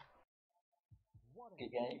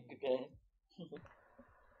 Good game. Good game.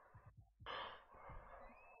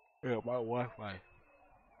 Yeah, my Wi-Fi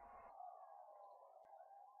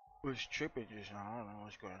was tripping just now. I don't know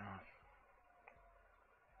what's going on.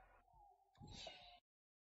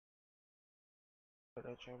 Got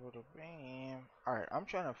that job with a beam. All right, I'm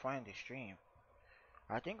trying to find the stream.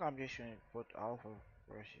 I think I'm just gonna put Alpha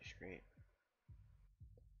versus Great.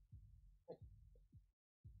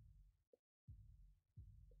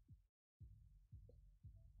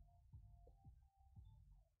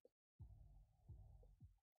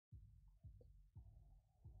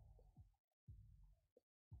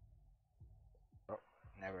 Oh,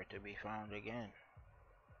 never to be found again.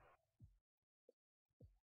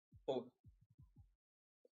 So,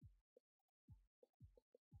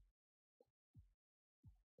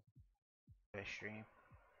 The stream.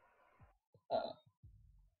 uh,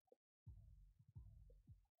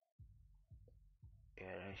 Yeah,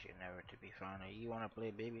 that shit never to be found. You wanna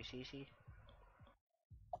play Baby CC?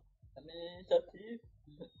 I mean, it's up to you.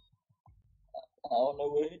 I don't know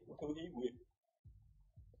who he with.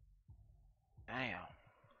 Damn.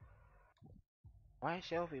 Why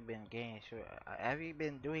Selfie been getting so? Have you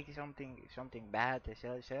been doing something bad to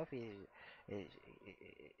Selfie? Is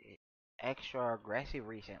extra aggressive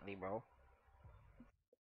recently, bro.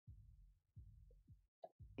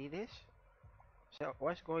 See this? So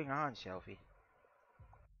what's going on, Selfie?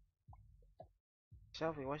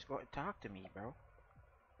 Selfie, what's going? Talk to me, bro.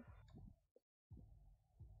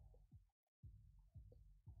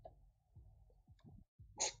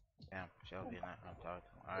 Damn, Selfie, not talking.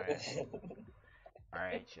 All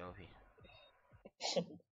right, Selfie.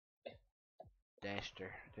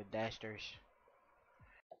 Daster, the Dasters,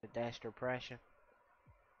 the Daster pressure.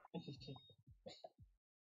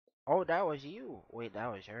 Oh, that was you. Wait, that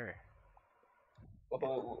was her. I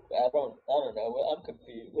don't know. I'm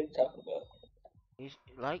confused. What are you talking about? He's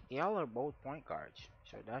like y'all are both point guards,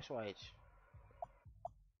 so that's why it's.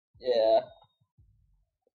 Yeah.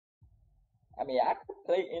 I mean, I could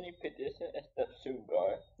play any position except shoot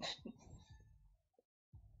guard.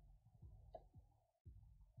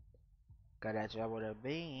 Got that job with a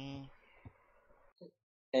bean.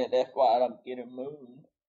 And that's why I'm getting Moon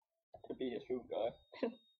to be a shoot guard.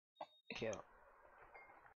 Kill.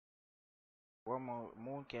 One more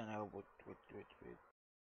Moon can help with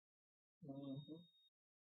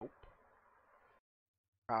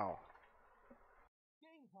Ow.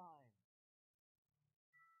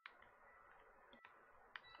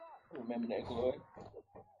 Remember that, Glory.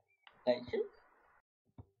 Thank you.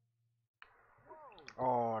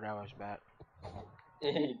 Oh, that was bad.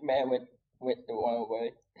 Man went the wrong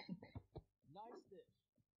way.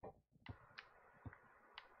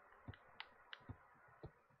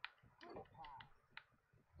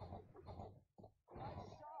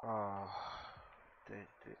 Oh,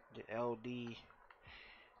 the LD.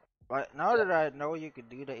 But now Yeah. that I know you could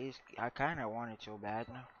do that, I kind of want it so bad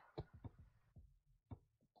now.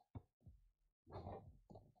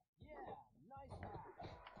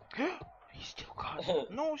 He still got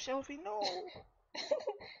it. No, Selfie, no.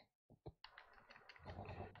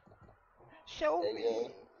 There you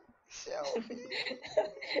Selfie. Selfie.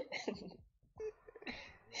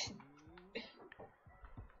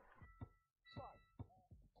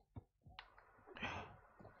 go.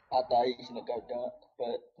 I thought he was gonna go dunk,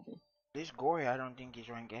 but This Gory, I don't think he's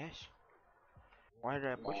on gas. Why did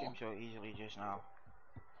I push nah. him so easily just now?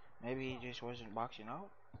 Maybe he just wasn't boxing out?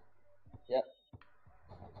 Yep.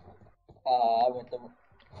 I went to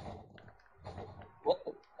what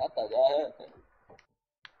the? I thought I had that.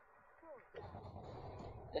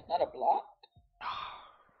 That's not a block.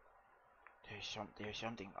 There's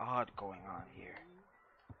something odd going on here.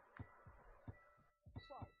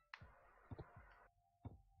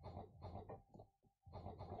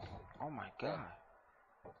 Oh my Yeah.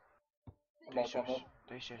 god. Come on, come on.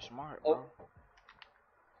 They're so smart, bro.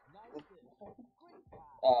 Oh.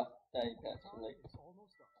 Ah, now you passed it late.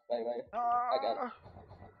 Wait. I got it. Ah!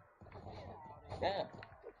 Damn.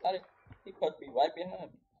 How did he supposed to be right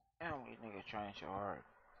behind me? Damn, these niggas trying so hard.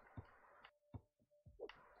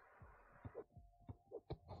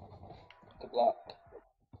 Good block.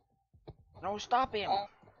 No, stop him! Ah,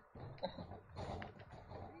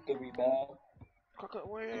 good rebound. Give me the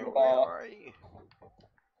Where ball. are you?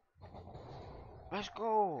 Let's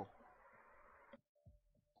go!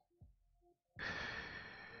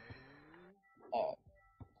 Alright,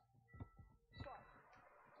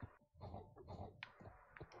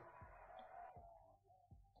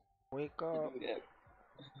 Wake you up. do that.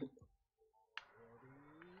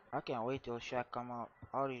 I can't wait till Shaq come out.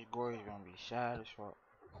 All these gories gonna be sad as fuck.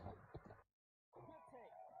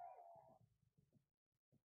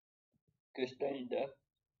 Good screen though.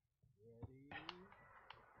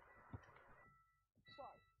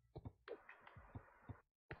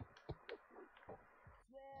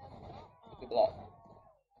 Good block.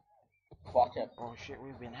 Watch him. Oh shit,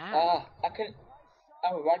 we've been hacked. Ah, I couldn't.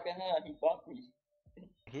 I was right behind. He bumped me.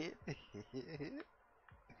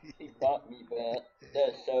 He bumped me, but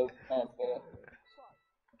that's so unfair.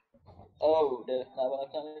 Oh, that's not what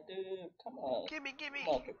I'm trying to do. Come on. Gimme, Come gimme!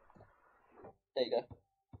 on. There you go.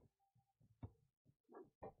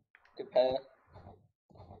 Good pass.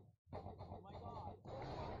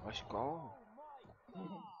 Let's go.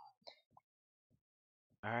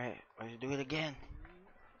 Alright, let's do it again.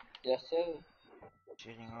 Yes, sir.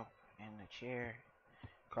 Sitting up in the chair.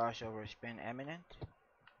 Crossover spin eminent.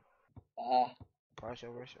 Ah,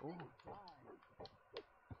 Crossovers. Ooh.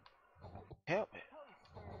 Help it.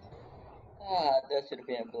 that should have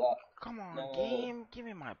been blocked. Come on, No. game. Give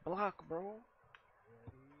me my block, bro.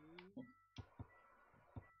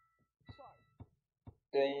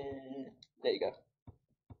 Three. There you go.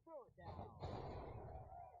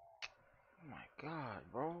 Oh my god,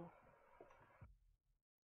 bro.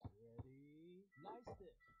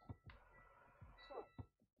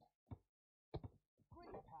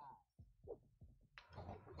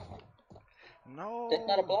 That's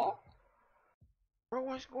not a No. block? Bro,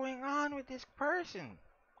 what's going on with this person?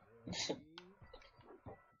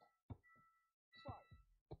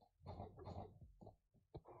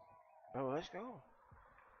 Bro, let's go.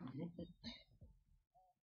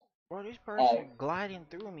 Bro, this Alright, person gliding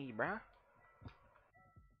through me, bro.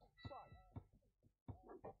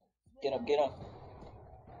 get him.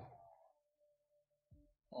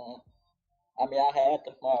 I mean, I had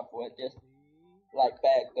the smart for it, just like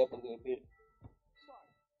backed up a little bit.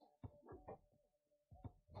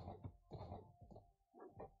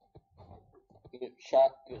 Good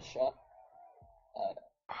shot. Alright,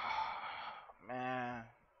 Man.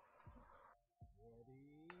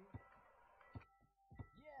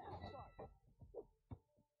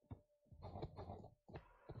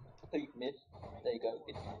 please miss. There you go.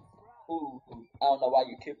 Ooh, I don't know why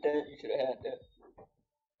you tipped that. You should have had that.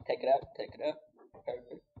 Take it out.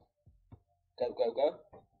 Perfect. Go.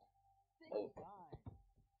 Oh.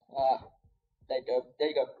 Ah, there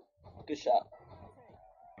you go. Good shot.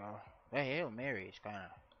 Uh, that Hail Mary is kind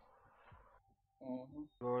of. Mm-hmm.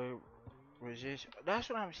 Or resist. That's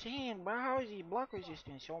what I'm saying, bro. How is he block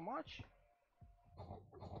resisting so much?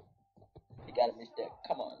 You gotta miss that.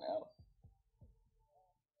 Come on now.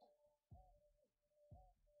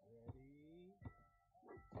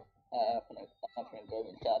 I'm finna go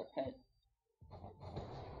inside the paint.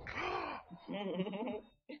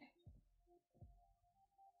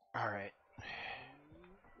 Alright.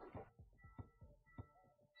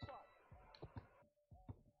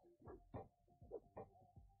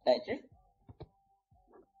 Thank you.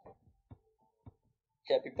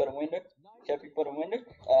 Chappy for the window. Chappy for the window.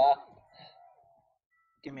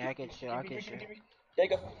 Give Give me, me, give I me, can give me, still, give I me, can give me, still. give me. There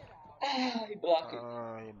you go. He blocked it.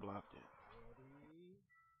 He blocked it.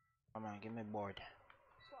 Come on, give me board.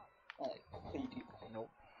 Alright, please do.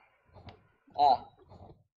 Nope. Ah,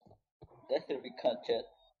 that should be contest.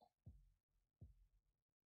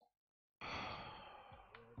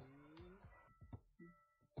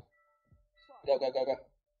 Go, go, go, go.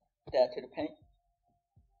 Down to the paint.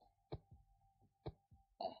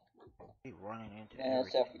 Keep running into Man,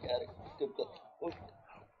 everything. Self, you got it. Good block. Ooh,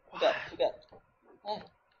 who What? got it? Who got it?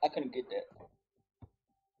 I couldn't get that.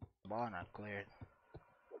 Ball not cleared.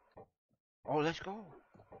 Oh, let's go.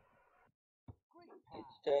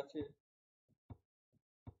 It's tough here.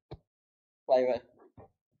 Right.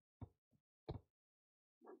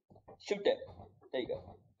 Shoot that. There you go.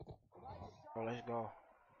 Oh, let's go.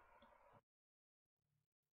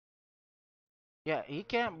 Yeah, he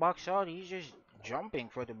can't box out. He's just jumping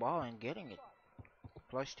for the ball and getting it.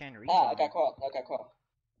 Plus 10 I rebounding. got caught. I got caught.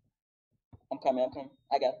 I'm coming. I'm coming.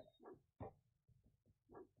 I got it.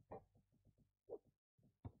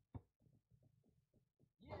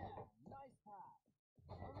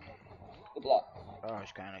 Good block. Oh,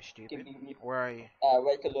 it's kind of Give stupid. me, give me. Where are you?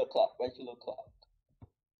 Wait till little clock. Wait till little clock.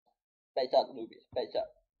 Face out, Lucas. Face out.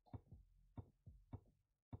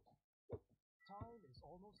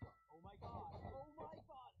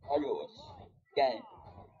 All yours. Game.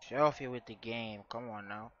 Selfie with the game. Come on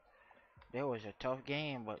now. That was a tough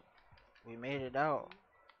game, but we made it out.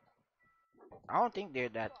 I don't think they're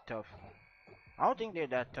that tough. I don't think they're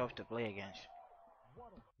that tough to play against.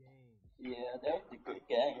 Yeah, that was a good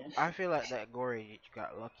game. I feel like that Gory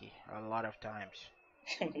got lucky a lot of times.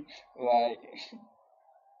 Right.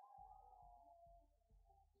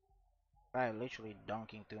 Guy literally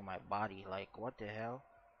dunking through my body. Like, what the hell?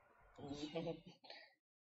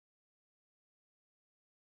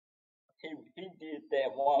 he did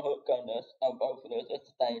that one hook on us, on both of us at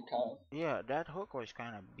the same time. Yeah, that hook was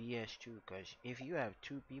kind of BS too, because if you have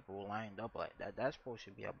two people lined up like that, that's supposed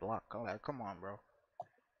to be a block. Like, come on, bro.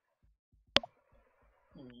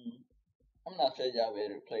 Mm. I'm not sure y'all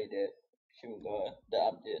ready to play that shooting guard that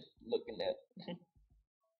I'm just looking at.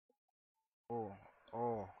 Oh,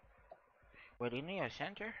 oh. Wait, isn't he a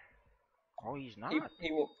center? Oh, he's he not.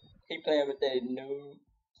 he wa- he playing with that new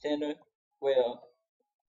center. Well,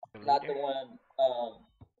 The not the leader? one.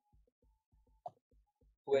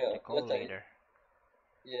 Like the Well, let's say co-leader.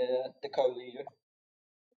 yeah, the co-leader.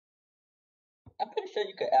 I'm pretty sure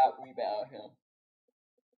you could out rebound him.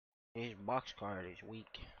 His box card is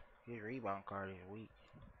weak. His rebound card is weak.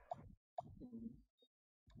 Mm.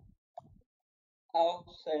 I'll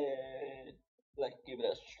say let's give it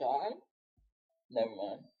a try. Never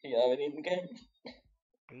mind. He already in the game.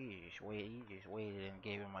 He just waited and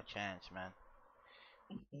gave him a chance, man.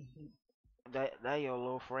 That your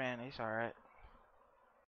little friend, it's alright.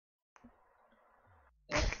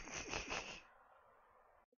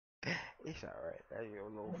 It's alright. That's your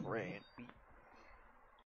little friend.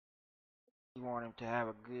 You want him to have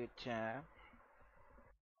a good time.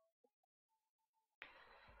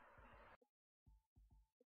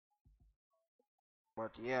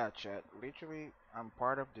 But yeah, chat. Literally, I'm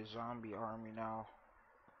part of the zombie army now.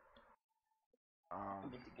 We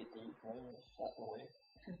Um, need to get these wings out the way.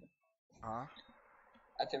 huh?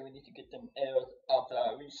 I think we need to get them L's after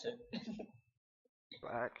our reset.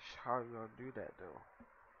 Blacks, how you gonna do that though?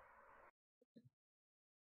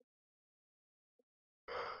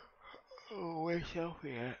 Oh, where's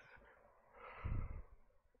Sophie at?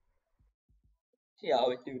 She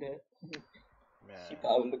always do that. She Man,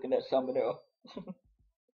 probably looking at something else.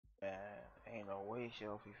 man, ain't no way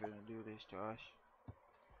Sophie finna do this to us.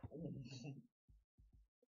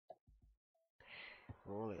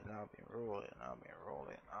 Roll it, I've been rolling, I've been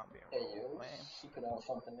rolling, I've been Hey yo, rolling. she put on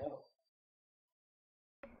something else.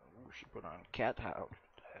 Ooh, she put on cat hat.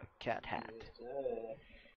 Yes, sir.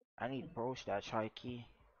 I need pro stats high key,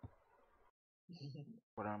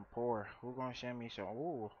 but I'm poor. Who gonna send me some?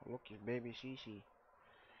 Ooh, look, it's baby CC.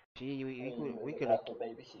 See, Hey, we look could have out for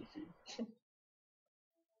baby CC.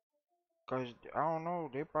 Cause I don't know,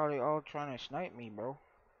 they probably all trying to snipe me, bro.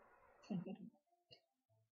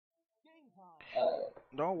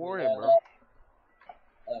 Don't We worry, are bro. not.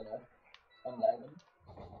 No, I'm lagging.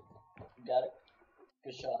 You got it.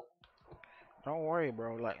 Good shot. Don't worry,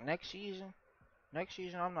 bro. Like next season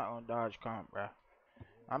I'm not gonna dodge comp, bro.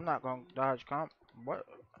 I'm not gonna dodge comp. What?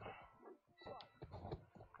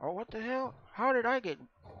 Oh, what the hell? How did I get?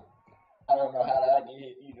 I don't know how to get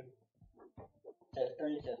hit either. Chest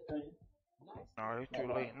three, chest three. No, it's Never too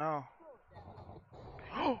mind. late now.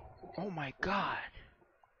 Oh my God.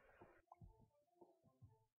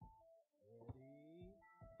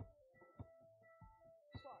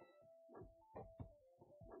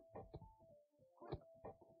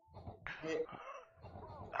 Hit.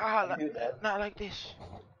 Ah, I'm good though. not like this.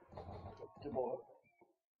 Good boy.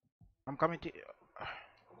 I'm coming to.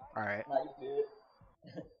 All right. Now you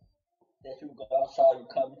good. That you go. I saw you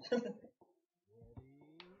coming.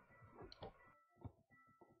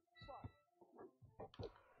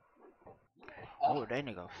 Oh, ah, that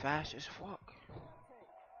nigga fast as fuck.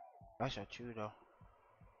 That's a two though.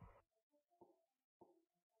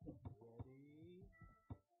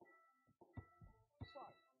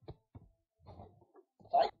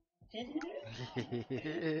 fight.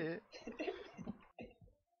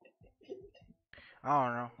 I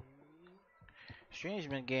don't know. Stream's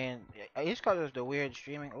been getting. It's cause of the weird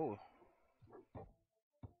streaming. Oh,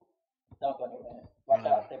 Dunk on it, man. Watch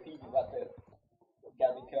yeah. out. That PG right there. You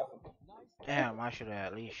gotta be careful. Dunk Damn, it. I should have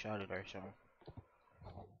at least shot it or something.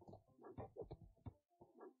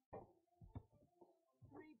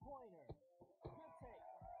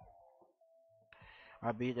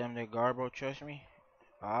 I beat them, they Garbo, trust me.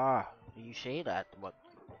 Ah, you say that, but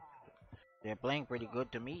they're playing pretty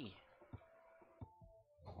good to me.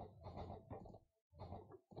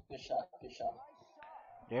 Good shot. Good shot.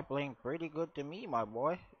 They're playing pretty good to me, my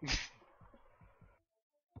boy.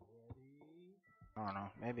 I don't know,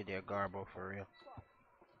 maybe they're Garbo for real.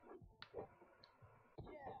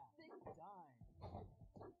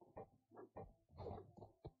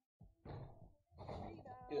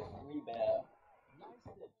 Good rebound.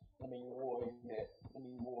 Let me warrior. Let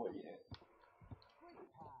me warrior.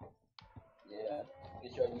 Yeah.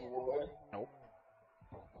 Get your reward. Nope.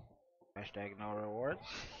 Hashtag no rewards.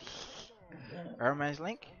 Herman's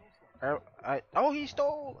link. Oh, he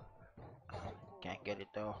stole. Can't get it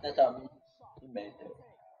though. That's how me. He made that.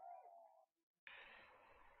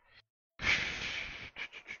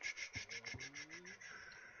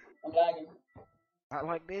 I'm lagging. Not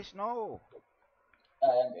like this, no.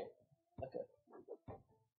 I'm good. Okay.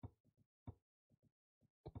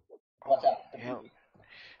 Oh, Watch out. The help. PG.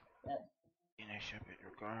 Yeah. Intercept it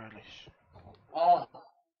regardless. Ah.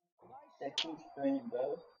 That cool stream,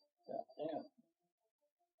 bro. God damn.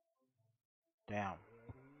 Damn.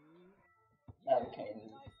 Now we can't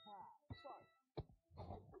lose.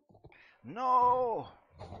 No.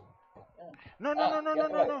 Yeah. No, no, no, Ah, no, no,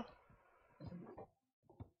 get no, right. no.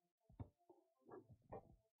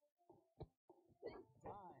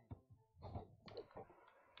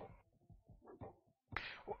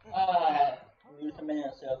 Ah. You used to man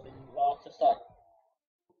yourself and you lost the start.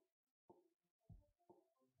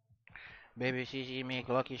 Baby CC make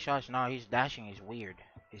lucky shots. Now his dashing is weird.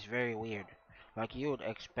 It's very weird. Like you would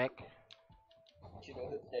expect. Should have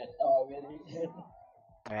hit that already.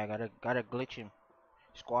 I gotta glitch him.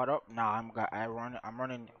 Squad up. Nah, I'm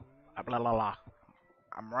running. Blah blah blah.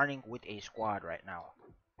 I'm running with a squad right now.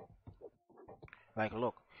 Like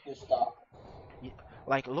look, Good stop. y-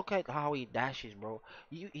 like look at how he dashes, bro.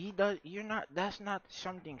 He does. You're not. That's not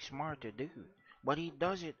something smart to do. But he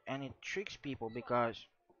does it and it tricks people because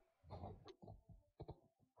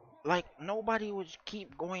like nobody would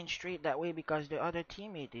keep going straight that way because the other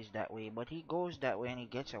teammate is that way, but he goes that way and he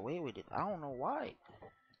gets away with it. I don't know why.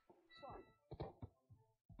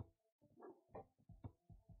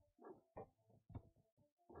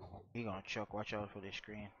 He gonna chuck. Watch out for the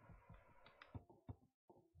screen.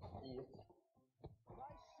 Yeah.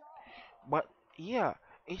 But yeah,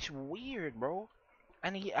 it's weird, bro.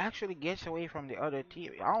 And he actually gets away from the other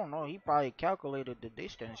team. I don't know. He probably calculated the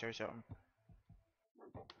distance or something.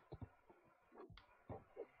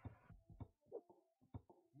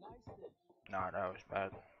 Nah, that was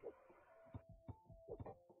bad.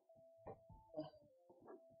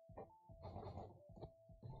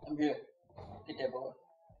 I'm good. Get that boy.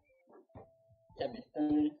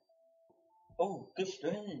 73. Oh, good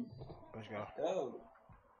stream. Let's go. Let's go.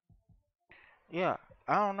 Yeah,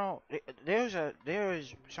 I don't know. There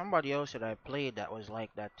was somebody else that I played that was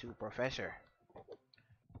like that too, Professor.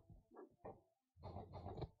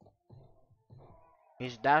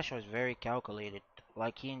 His dash was very calculated.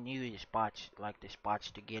 Like he knew the spots, like the spots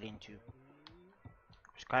to get into.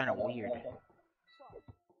 It's kind of Hold on, weird. hold on.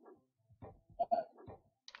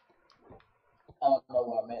 I don't know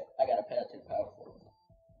where I'm at. I gotta pass it power forward.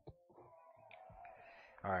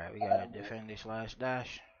 All right, we gotta Alright, I'm good. defend this last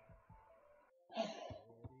dash.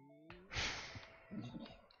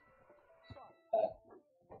 Alright.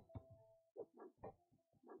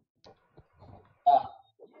 Ah,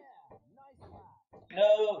 no.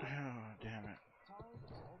 Oh, damn it.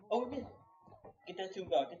 Oh, man. Get that shooting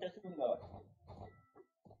guard. Get that shooting guard.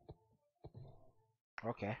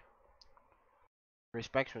 Okay.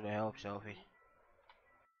 Respects for the help, Selfie.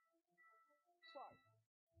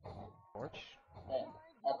 Sports? Damn.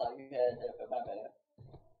 I thought you had that, but my bad.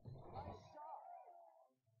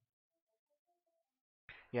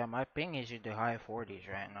 Yeah, my ping is in the high 40s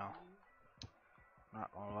right now.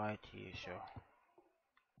 Not gonna lie to you, so.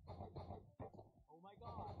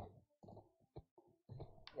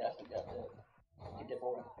 Yeah, I still got that. Get that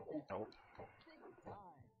boy. Nope.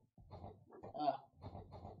 Ah.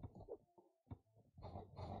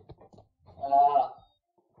 Ah.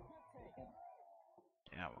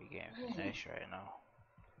 Damn, we getting finesse right now.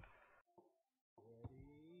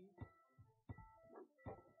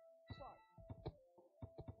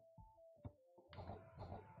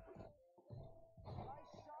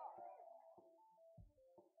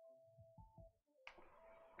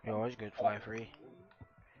 Yo, it's good fly free.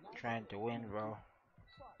 Trying to win, bro.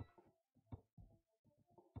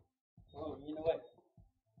 Oh, you know what?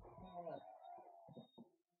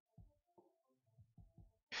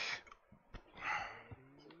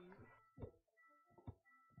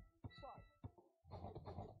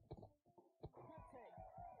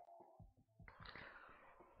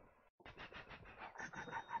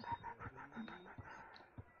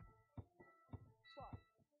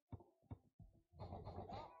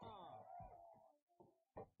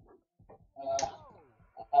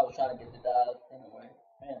 I was trying to get the dials anyway.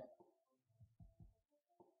 Man.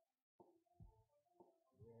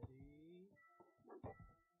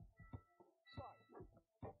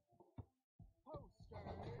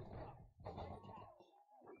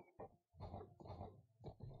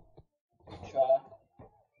 Good try.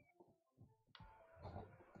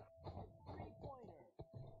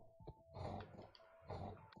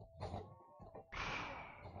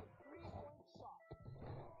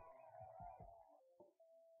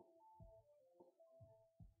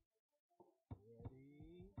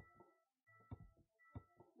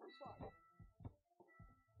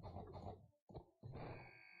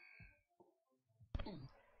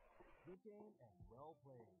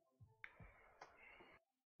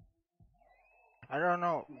 I don't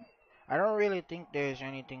know. I don't really think there's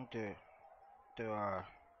anything to uh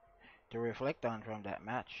to reflect on from that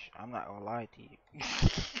match. I'm not gonna lie to you.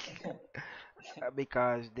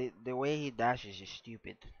 Because the way he dashes is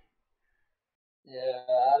stupid. Yeah,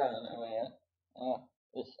 I don't know, man.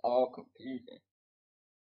 It's all confusing.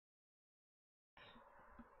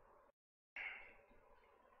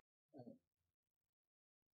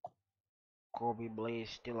 Kobe Blaze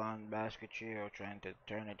still on Basketrio trying to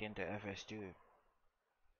turn it into FS2.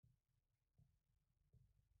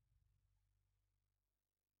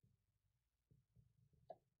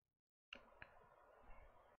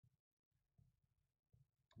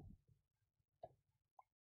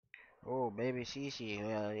 Oh, baby CC,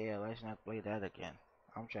 yeah, yeah, let's not play that again.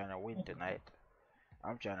 I'm trying to win tonight.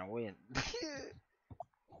 I'm trying to win.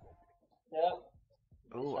 Yep.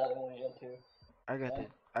 They Oh, shot on you too. I got the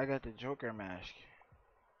Dang. I got the Joker mask.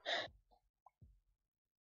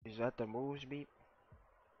 Is that the moves beep?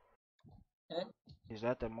 Hmm? Is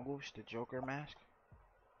that the moves, the Joker mask?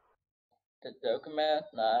 The Joker man?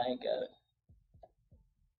 Nah, I ain't got it.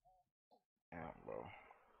 Yeah, bro.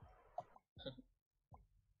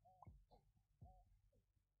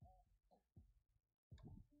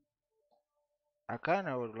 I kind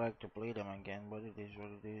of would like to play them again, but it is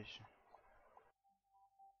what it is.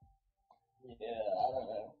 Yeah, I don't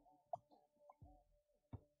know.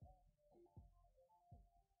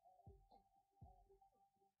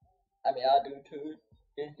 I mean, I do too.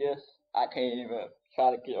 It's just I can't even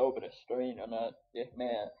try to get over the screen or not. This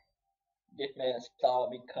man saw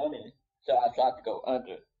me coming, so I tried to go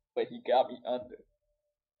under, but he got me under.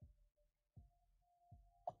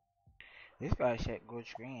 This guy set good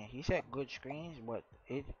screen. He set good screens, but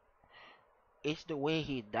it's the way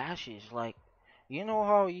he dashes. Like, you know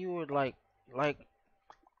how you would like like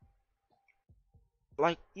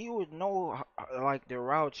you would know like the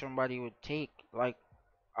route somebody would take, like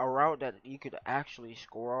a route that you could actually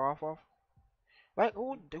score off of. Like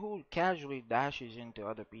who casually dashes into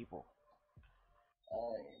other people? I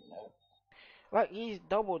don't even know. Like he's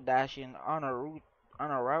double dashing on a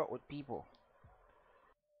route with people.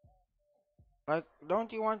 Like,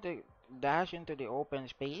 don't you want to dash into the open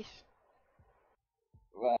space?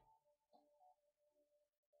 Right.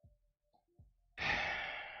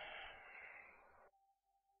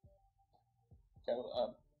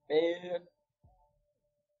 So fair.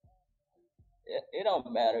 It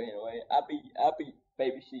don't matter anyway. I be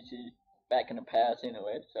baby CC back in the past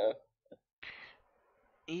anyway. So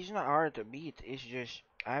He's not hard to beat. It's just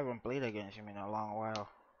I haven't played against him in a long while.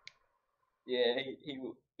 yeah,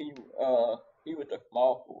 he was a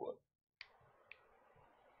small forward.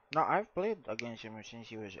 No, I've played against him since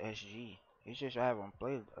he was SG. It's just I haven't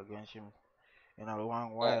played against him in a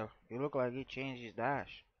long Uh, while. It looked like he changed his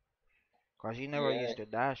dash. Cause he never yeah, used to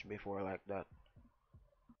dash before like that.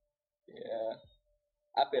 yeah.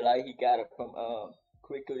 I feel like he got it from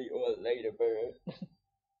quickly or later bird.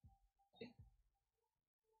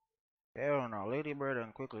 Hell no, Lady Bird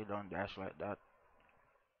and Quickly don't dash like that.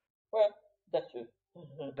 Well, that's true.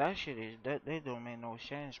 That shit is that they don't make no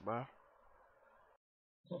sense, bruh.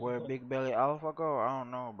 Where Big Belly Alpha go, I don't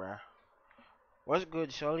know, bruh. What's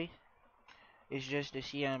good, Sully? It's just the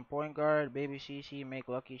CM point guard, baby CC make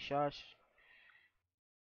lucky shots,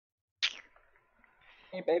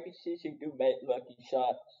 Hey, baby CC do make lucky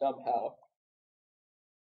shot somehow.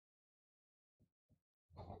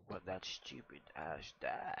 but that stupid ass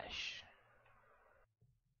dash.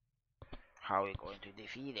 How we going to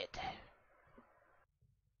defeat it?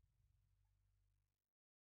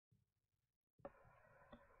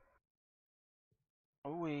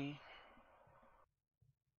 Oh we,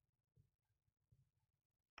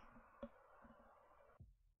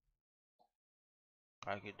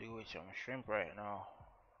 I could do with some shrimp right now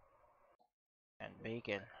and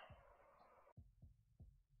bacon.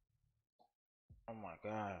 Oh my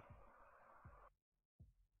god.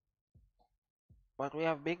 But we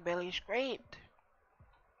have Big Belly scraped.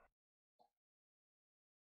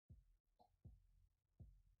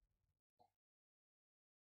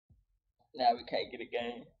 Now we can't get a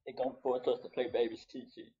game. They gonna force us to play baby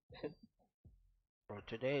CC. Bro,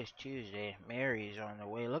 today is Tuesday. Mary's on the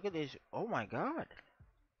way. Look at this. Oh my god.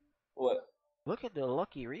 What? Look at the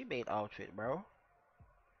lucky rebate outfit, bro.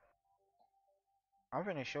 I'm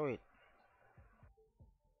gonna show it.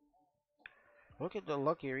 Look at the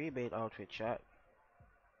lucky rebate outfit, chat.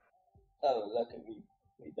 Oh, lucky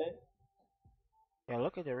we did. Yeah,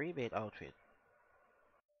 look at the rebate outfit.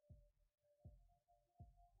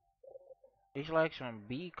 It's like some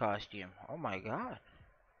bee costume. Oh my god.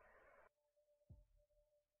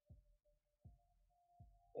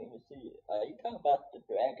 Let me see. Are you talking about the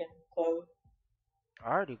dragon clothes? I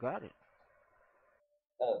already got it.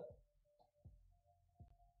 Oh,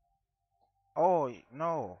 Oh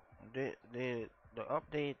no. The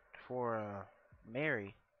update for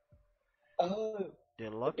Mary. oh, The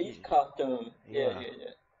the beast lucky. costume. Yeah, Yeah. yeah,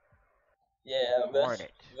 yeah. Yeah,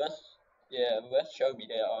 Hornet. Russ showed me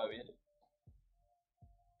that already,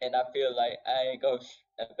 and I feel like I ain't gonna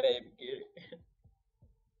be able to get it.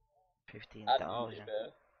 I need it, 15,000.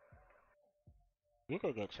 man. You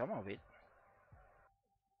could get some of it.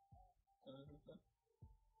 Mm-hmm.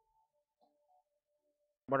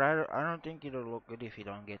 But I don't think it'll look good if you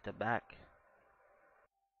don't get the back.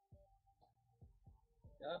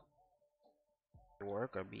 Yeah. The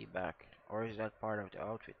work or be back. Or is that part of the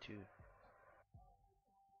outfit too?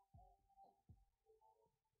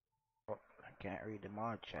 Oh, I can't read the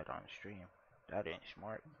mod chat on stream. That ain't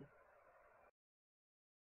smart.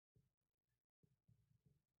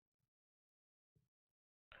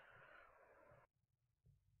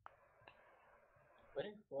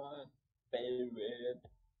 21 favorite.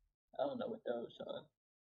 I don't know what those are.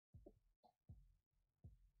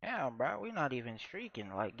 Yeah, bro, we not even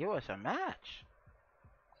streaking. Like, give us a match.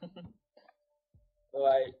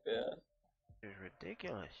 Right, yeah. It's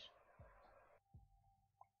ridiculous.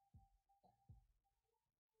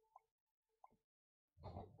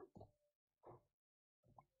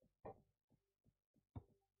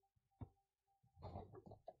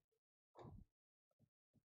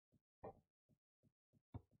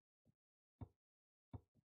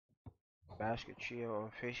 Basketrio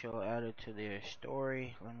official added to their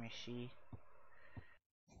story. Let me see.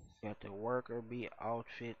 Got the worker bee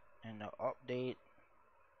outfit and the update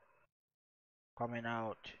coming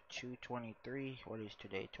out 2/23. What is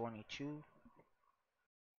today? 22.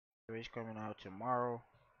 So it's coming out tomorrow.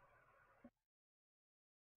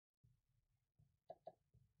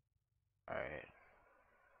 Alright.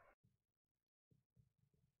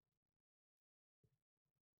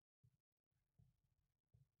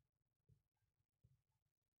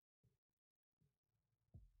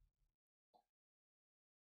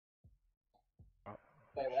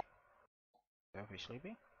 Wait, what? Selfie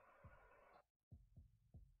sleeping?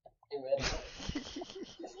 You ready yet?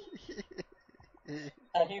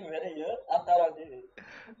 Are you ready yet? I thought I did.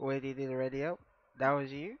 Wait, you did already up? That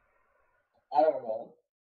was you? I don't know.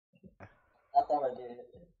 I thought I did.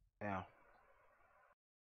 Yeah.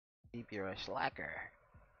 Deep, you're a slacker.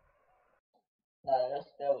 Nah,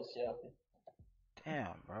 that was Shelby.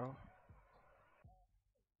 Damn, bro.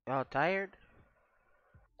 Y'all tired?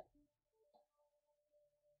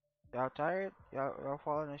 Y'all tired? Y'all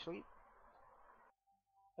falling asleep?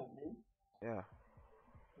 Who, me? Yeah.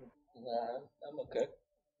 Nah, I'm okay.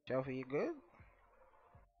 Selfie, you good?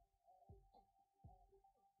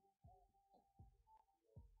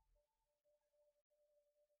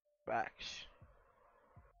 Facts.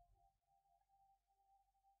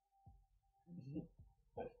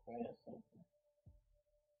 Best friend or something.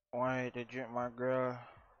 Wanted to drink my girl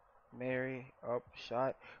Mary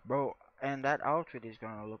upside. Bro, and that outfit is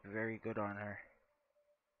gonna look very good on her.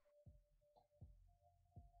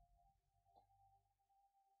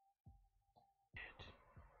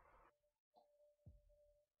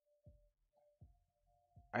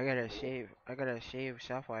 I gotta save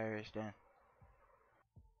Sapphires then.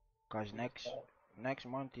 Cause Yes, next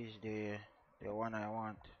month is the one I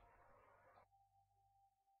want.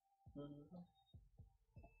 mm-hmm.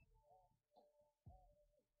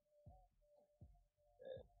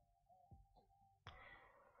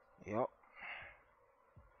 Yup.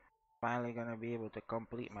 Finally gonna be able to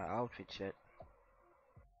complete my outfit set.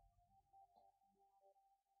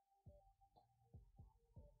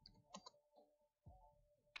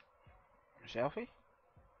 Selfie?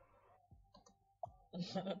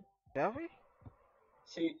 Selfie?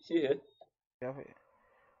 She hit. Selfie?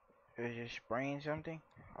 Is you spraying something?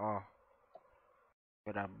 Oh,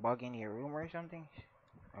 got a bug in your room or something?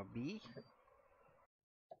 A bee?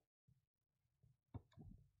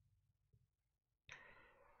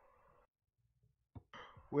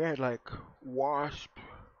 We had like wasps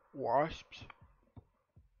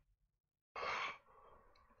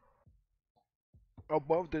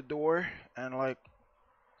above the door and like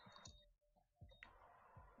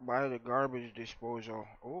by the garbage disposal.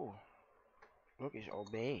 Oh, look, it's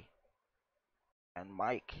Obey and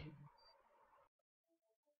Mike.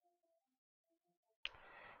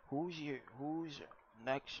 Who's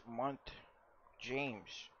next month?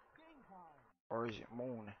 James or is it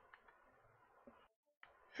Moon?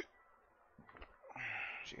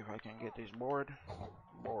 See if I can get this board.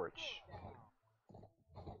 Boards.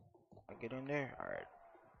 I get in there. All right.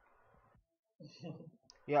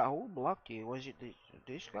 Yeah, who blocked you? Was it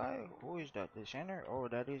this guy? Who is that? The center? Oh,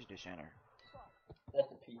 that is the center. That's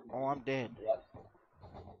the PD. Oh, I'm She dead. blocked.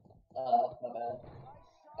 My bad.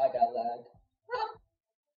 I got lagged.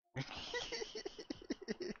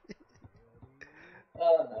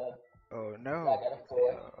 Oh no. Oh I no. got a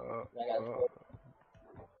four. Uh, I got a uh, four.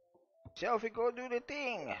 Selfie, go do the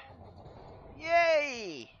thing.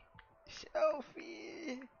 Yay!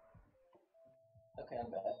 Selfie. Okay, I'm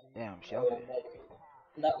back. Damn, selfie. Oh, maybe.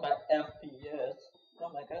 Not my FPS. Oh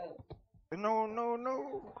my god. No, no,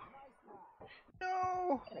 no,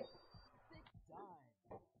 no,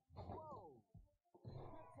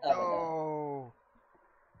 I don't know. no.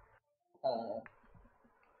 Uh,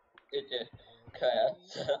 it just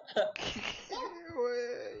crashed.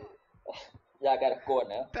 Wait. Yeah, I got a four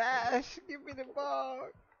now. Pass. Give me the ball,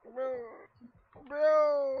 bro.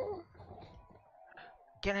 Bro.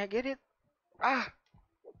 Can I get it? Ah.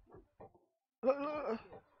 Look, look.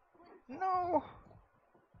 No.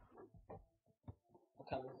 I'm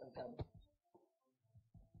coming. I'm coming.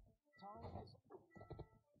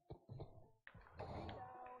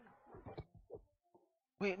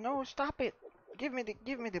 Wait, no. Stop it. Give me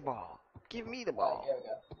the ball. Give me the Alright, ball. here we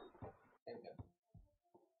go. Here we go.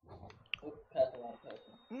 Oop, pass it on, pass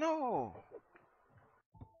it. No.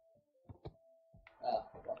 Ah,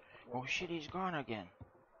 wrong, Oh wrong. shit, he's gone again.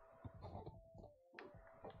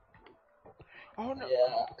 Oh no.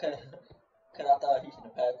 Yeah, cause I thought he should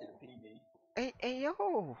have passed it to PD. Hey, hey,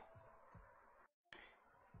 yo.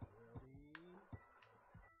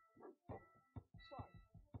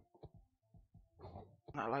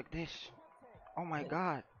 Not like this. Oh my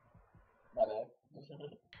god. My bad.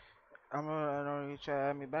 I know you try to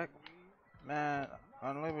add me back. Man,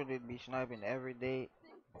 Unlimited be sniping every day.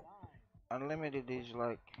 Unlimited is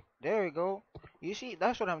like, there you go. You see,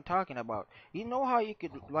 that's what I'm talking about. You know how you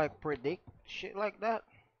could like predict shit like that?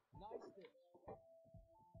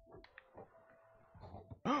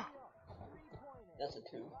 That's a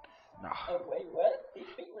two. Nah. Oh wait, what?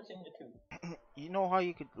 He was in the two. You know how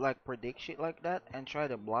you could like predict shit like that and try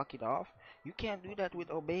to block it off? You can't do that with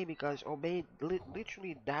Obey because Obey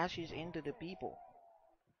literally dashes into the people.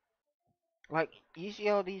 Like, you see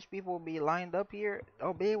how these people be lined up here?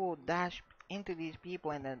 Obey will dash into these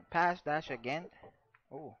people and then pass dash again.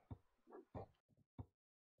 Oh,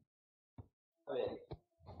 Already.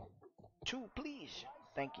 two, please.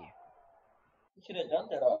 Thank you. You should have done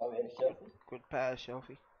that already, Good, Shelby. good pass,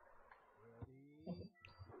 Selfie.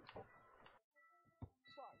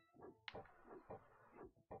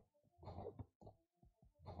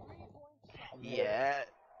 Yeah.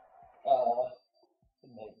 Yeah. To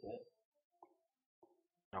make it.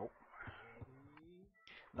 Nope.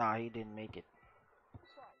 Nah, he didn't make it.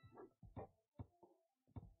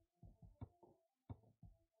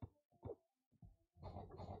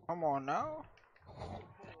 Come on now.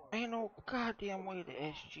 Ain't no goddamn way the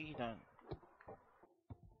SG done.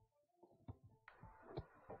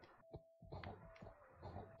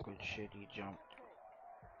 Good shit, he jumped.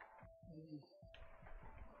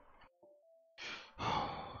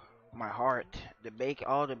 My heart.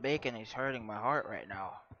 All the bacon is hurting my heart right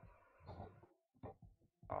now.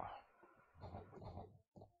 Oh,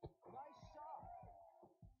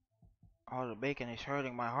 all the bacon is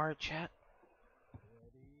hurting my heart, chat.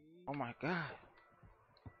 Oh my god.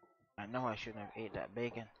 I know I shouldn't have ate that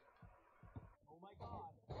bacon.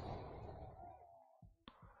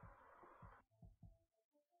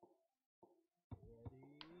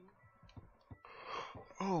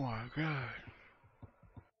 Oh my god.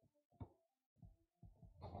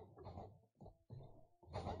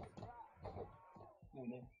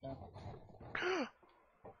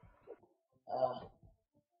 Uh,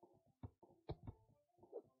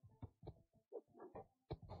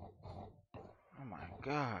 Oh my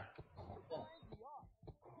god.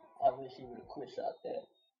 I wish he would have quit shot that.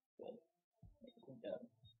 But he got it.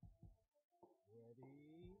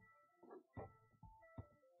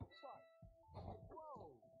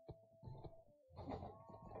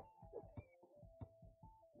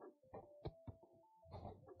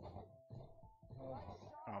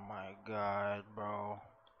 Oh my god, bro.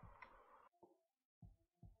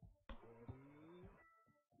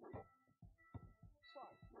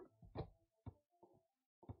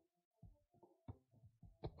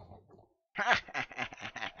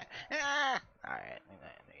 Alright,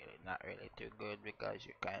 not really too good because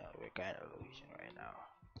we're kind of losing right now.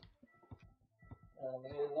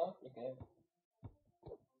 Maybe they lost the game.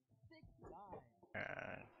 Uh,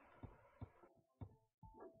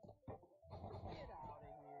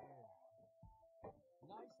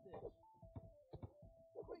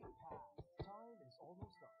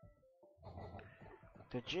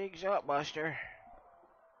 the jig's up, Buster.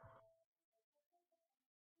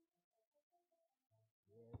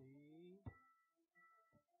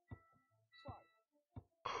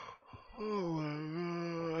 Oh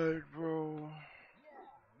my god, bro.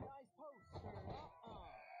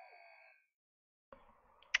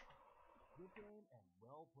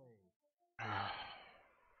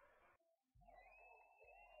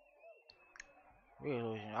 We're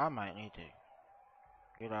losing. I might need to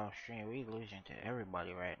get off stream. We losing to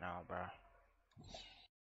everybody right now, bro.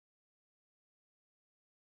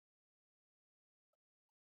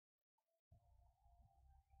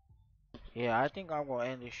 Yeah, I think I'm gonna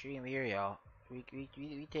end the stream here, y'all. We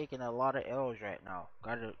taking a lot of L's right now.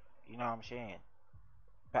 Gotta, you know what I'm saying?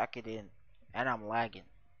 Pack it in, and I'm lagging.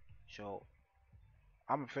 So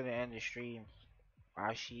I'm finna end the stream.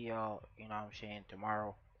 I see y'all. You know what I'm saying?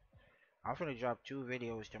 Tomorrow. I'm finna drop 2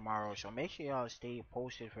 videos tomorrow. So make sure y'all stay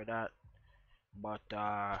posted for that. But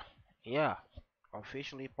yeah,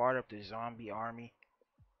 officially part of the zombie army.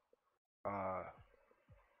 Uh,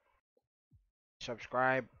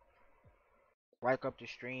 subscribe, like up the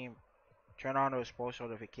stream, turn on those post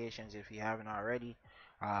notifications if you haven't already.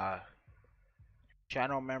 Uh,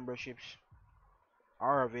 channel memberships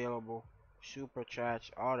are available, super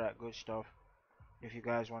chats, all that good stuff. If you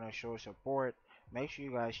guys want to show support, make sure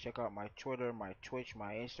you guys check out my Twitter, my Twitch,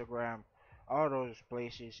 my Instagram, all those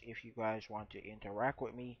places if you guys want to interact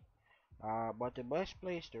with me. But the best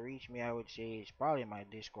place to reach me, I would say, is probably my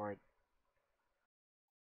Discord.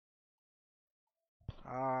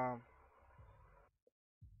 Um,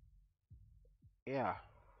 yeah.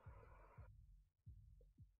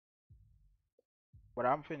 But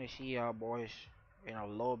I'm finna see y'all boys in a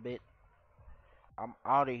little bit. I'm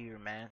out of here, man.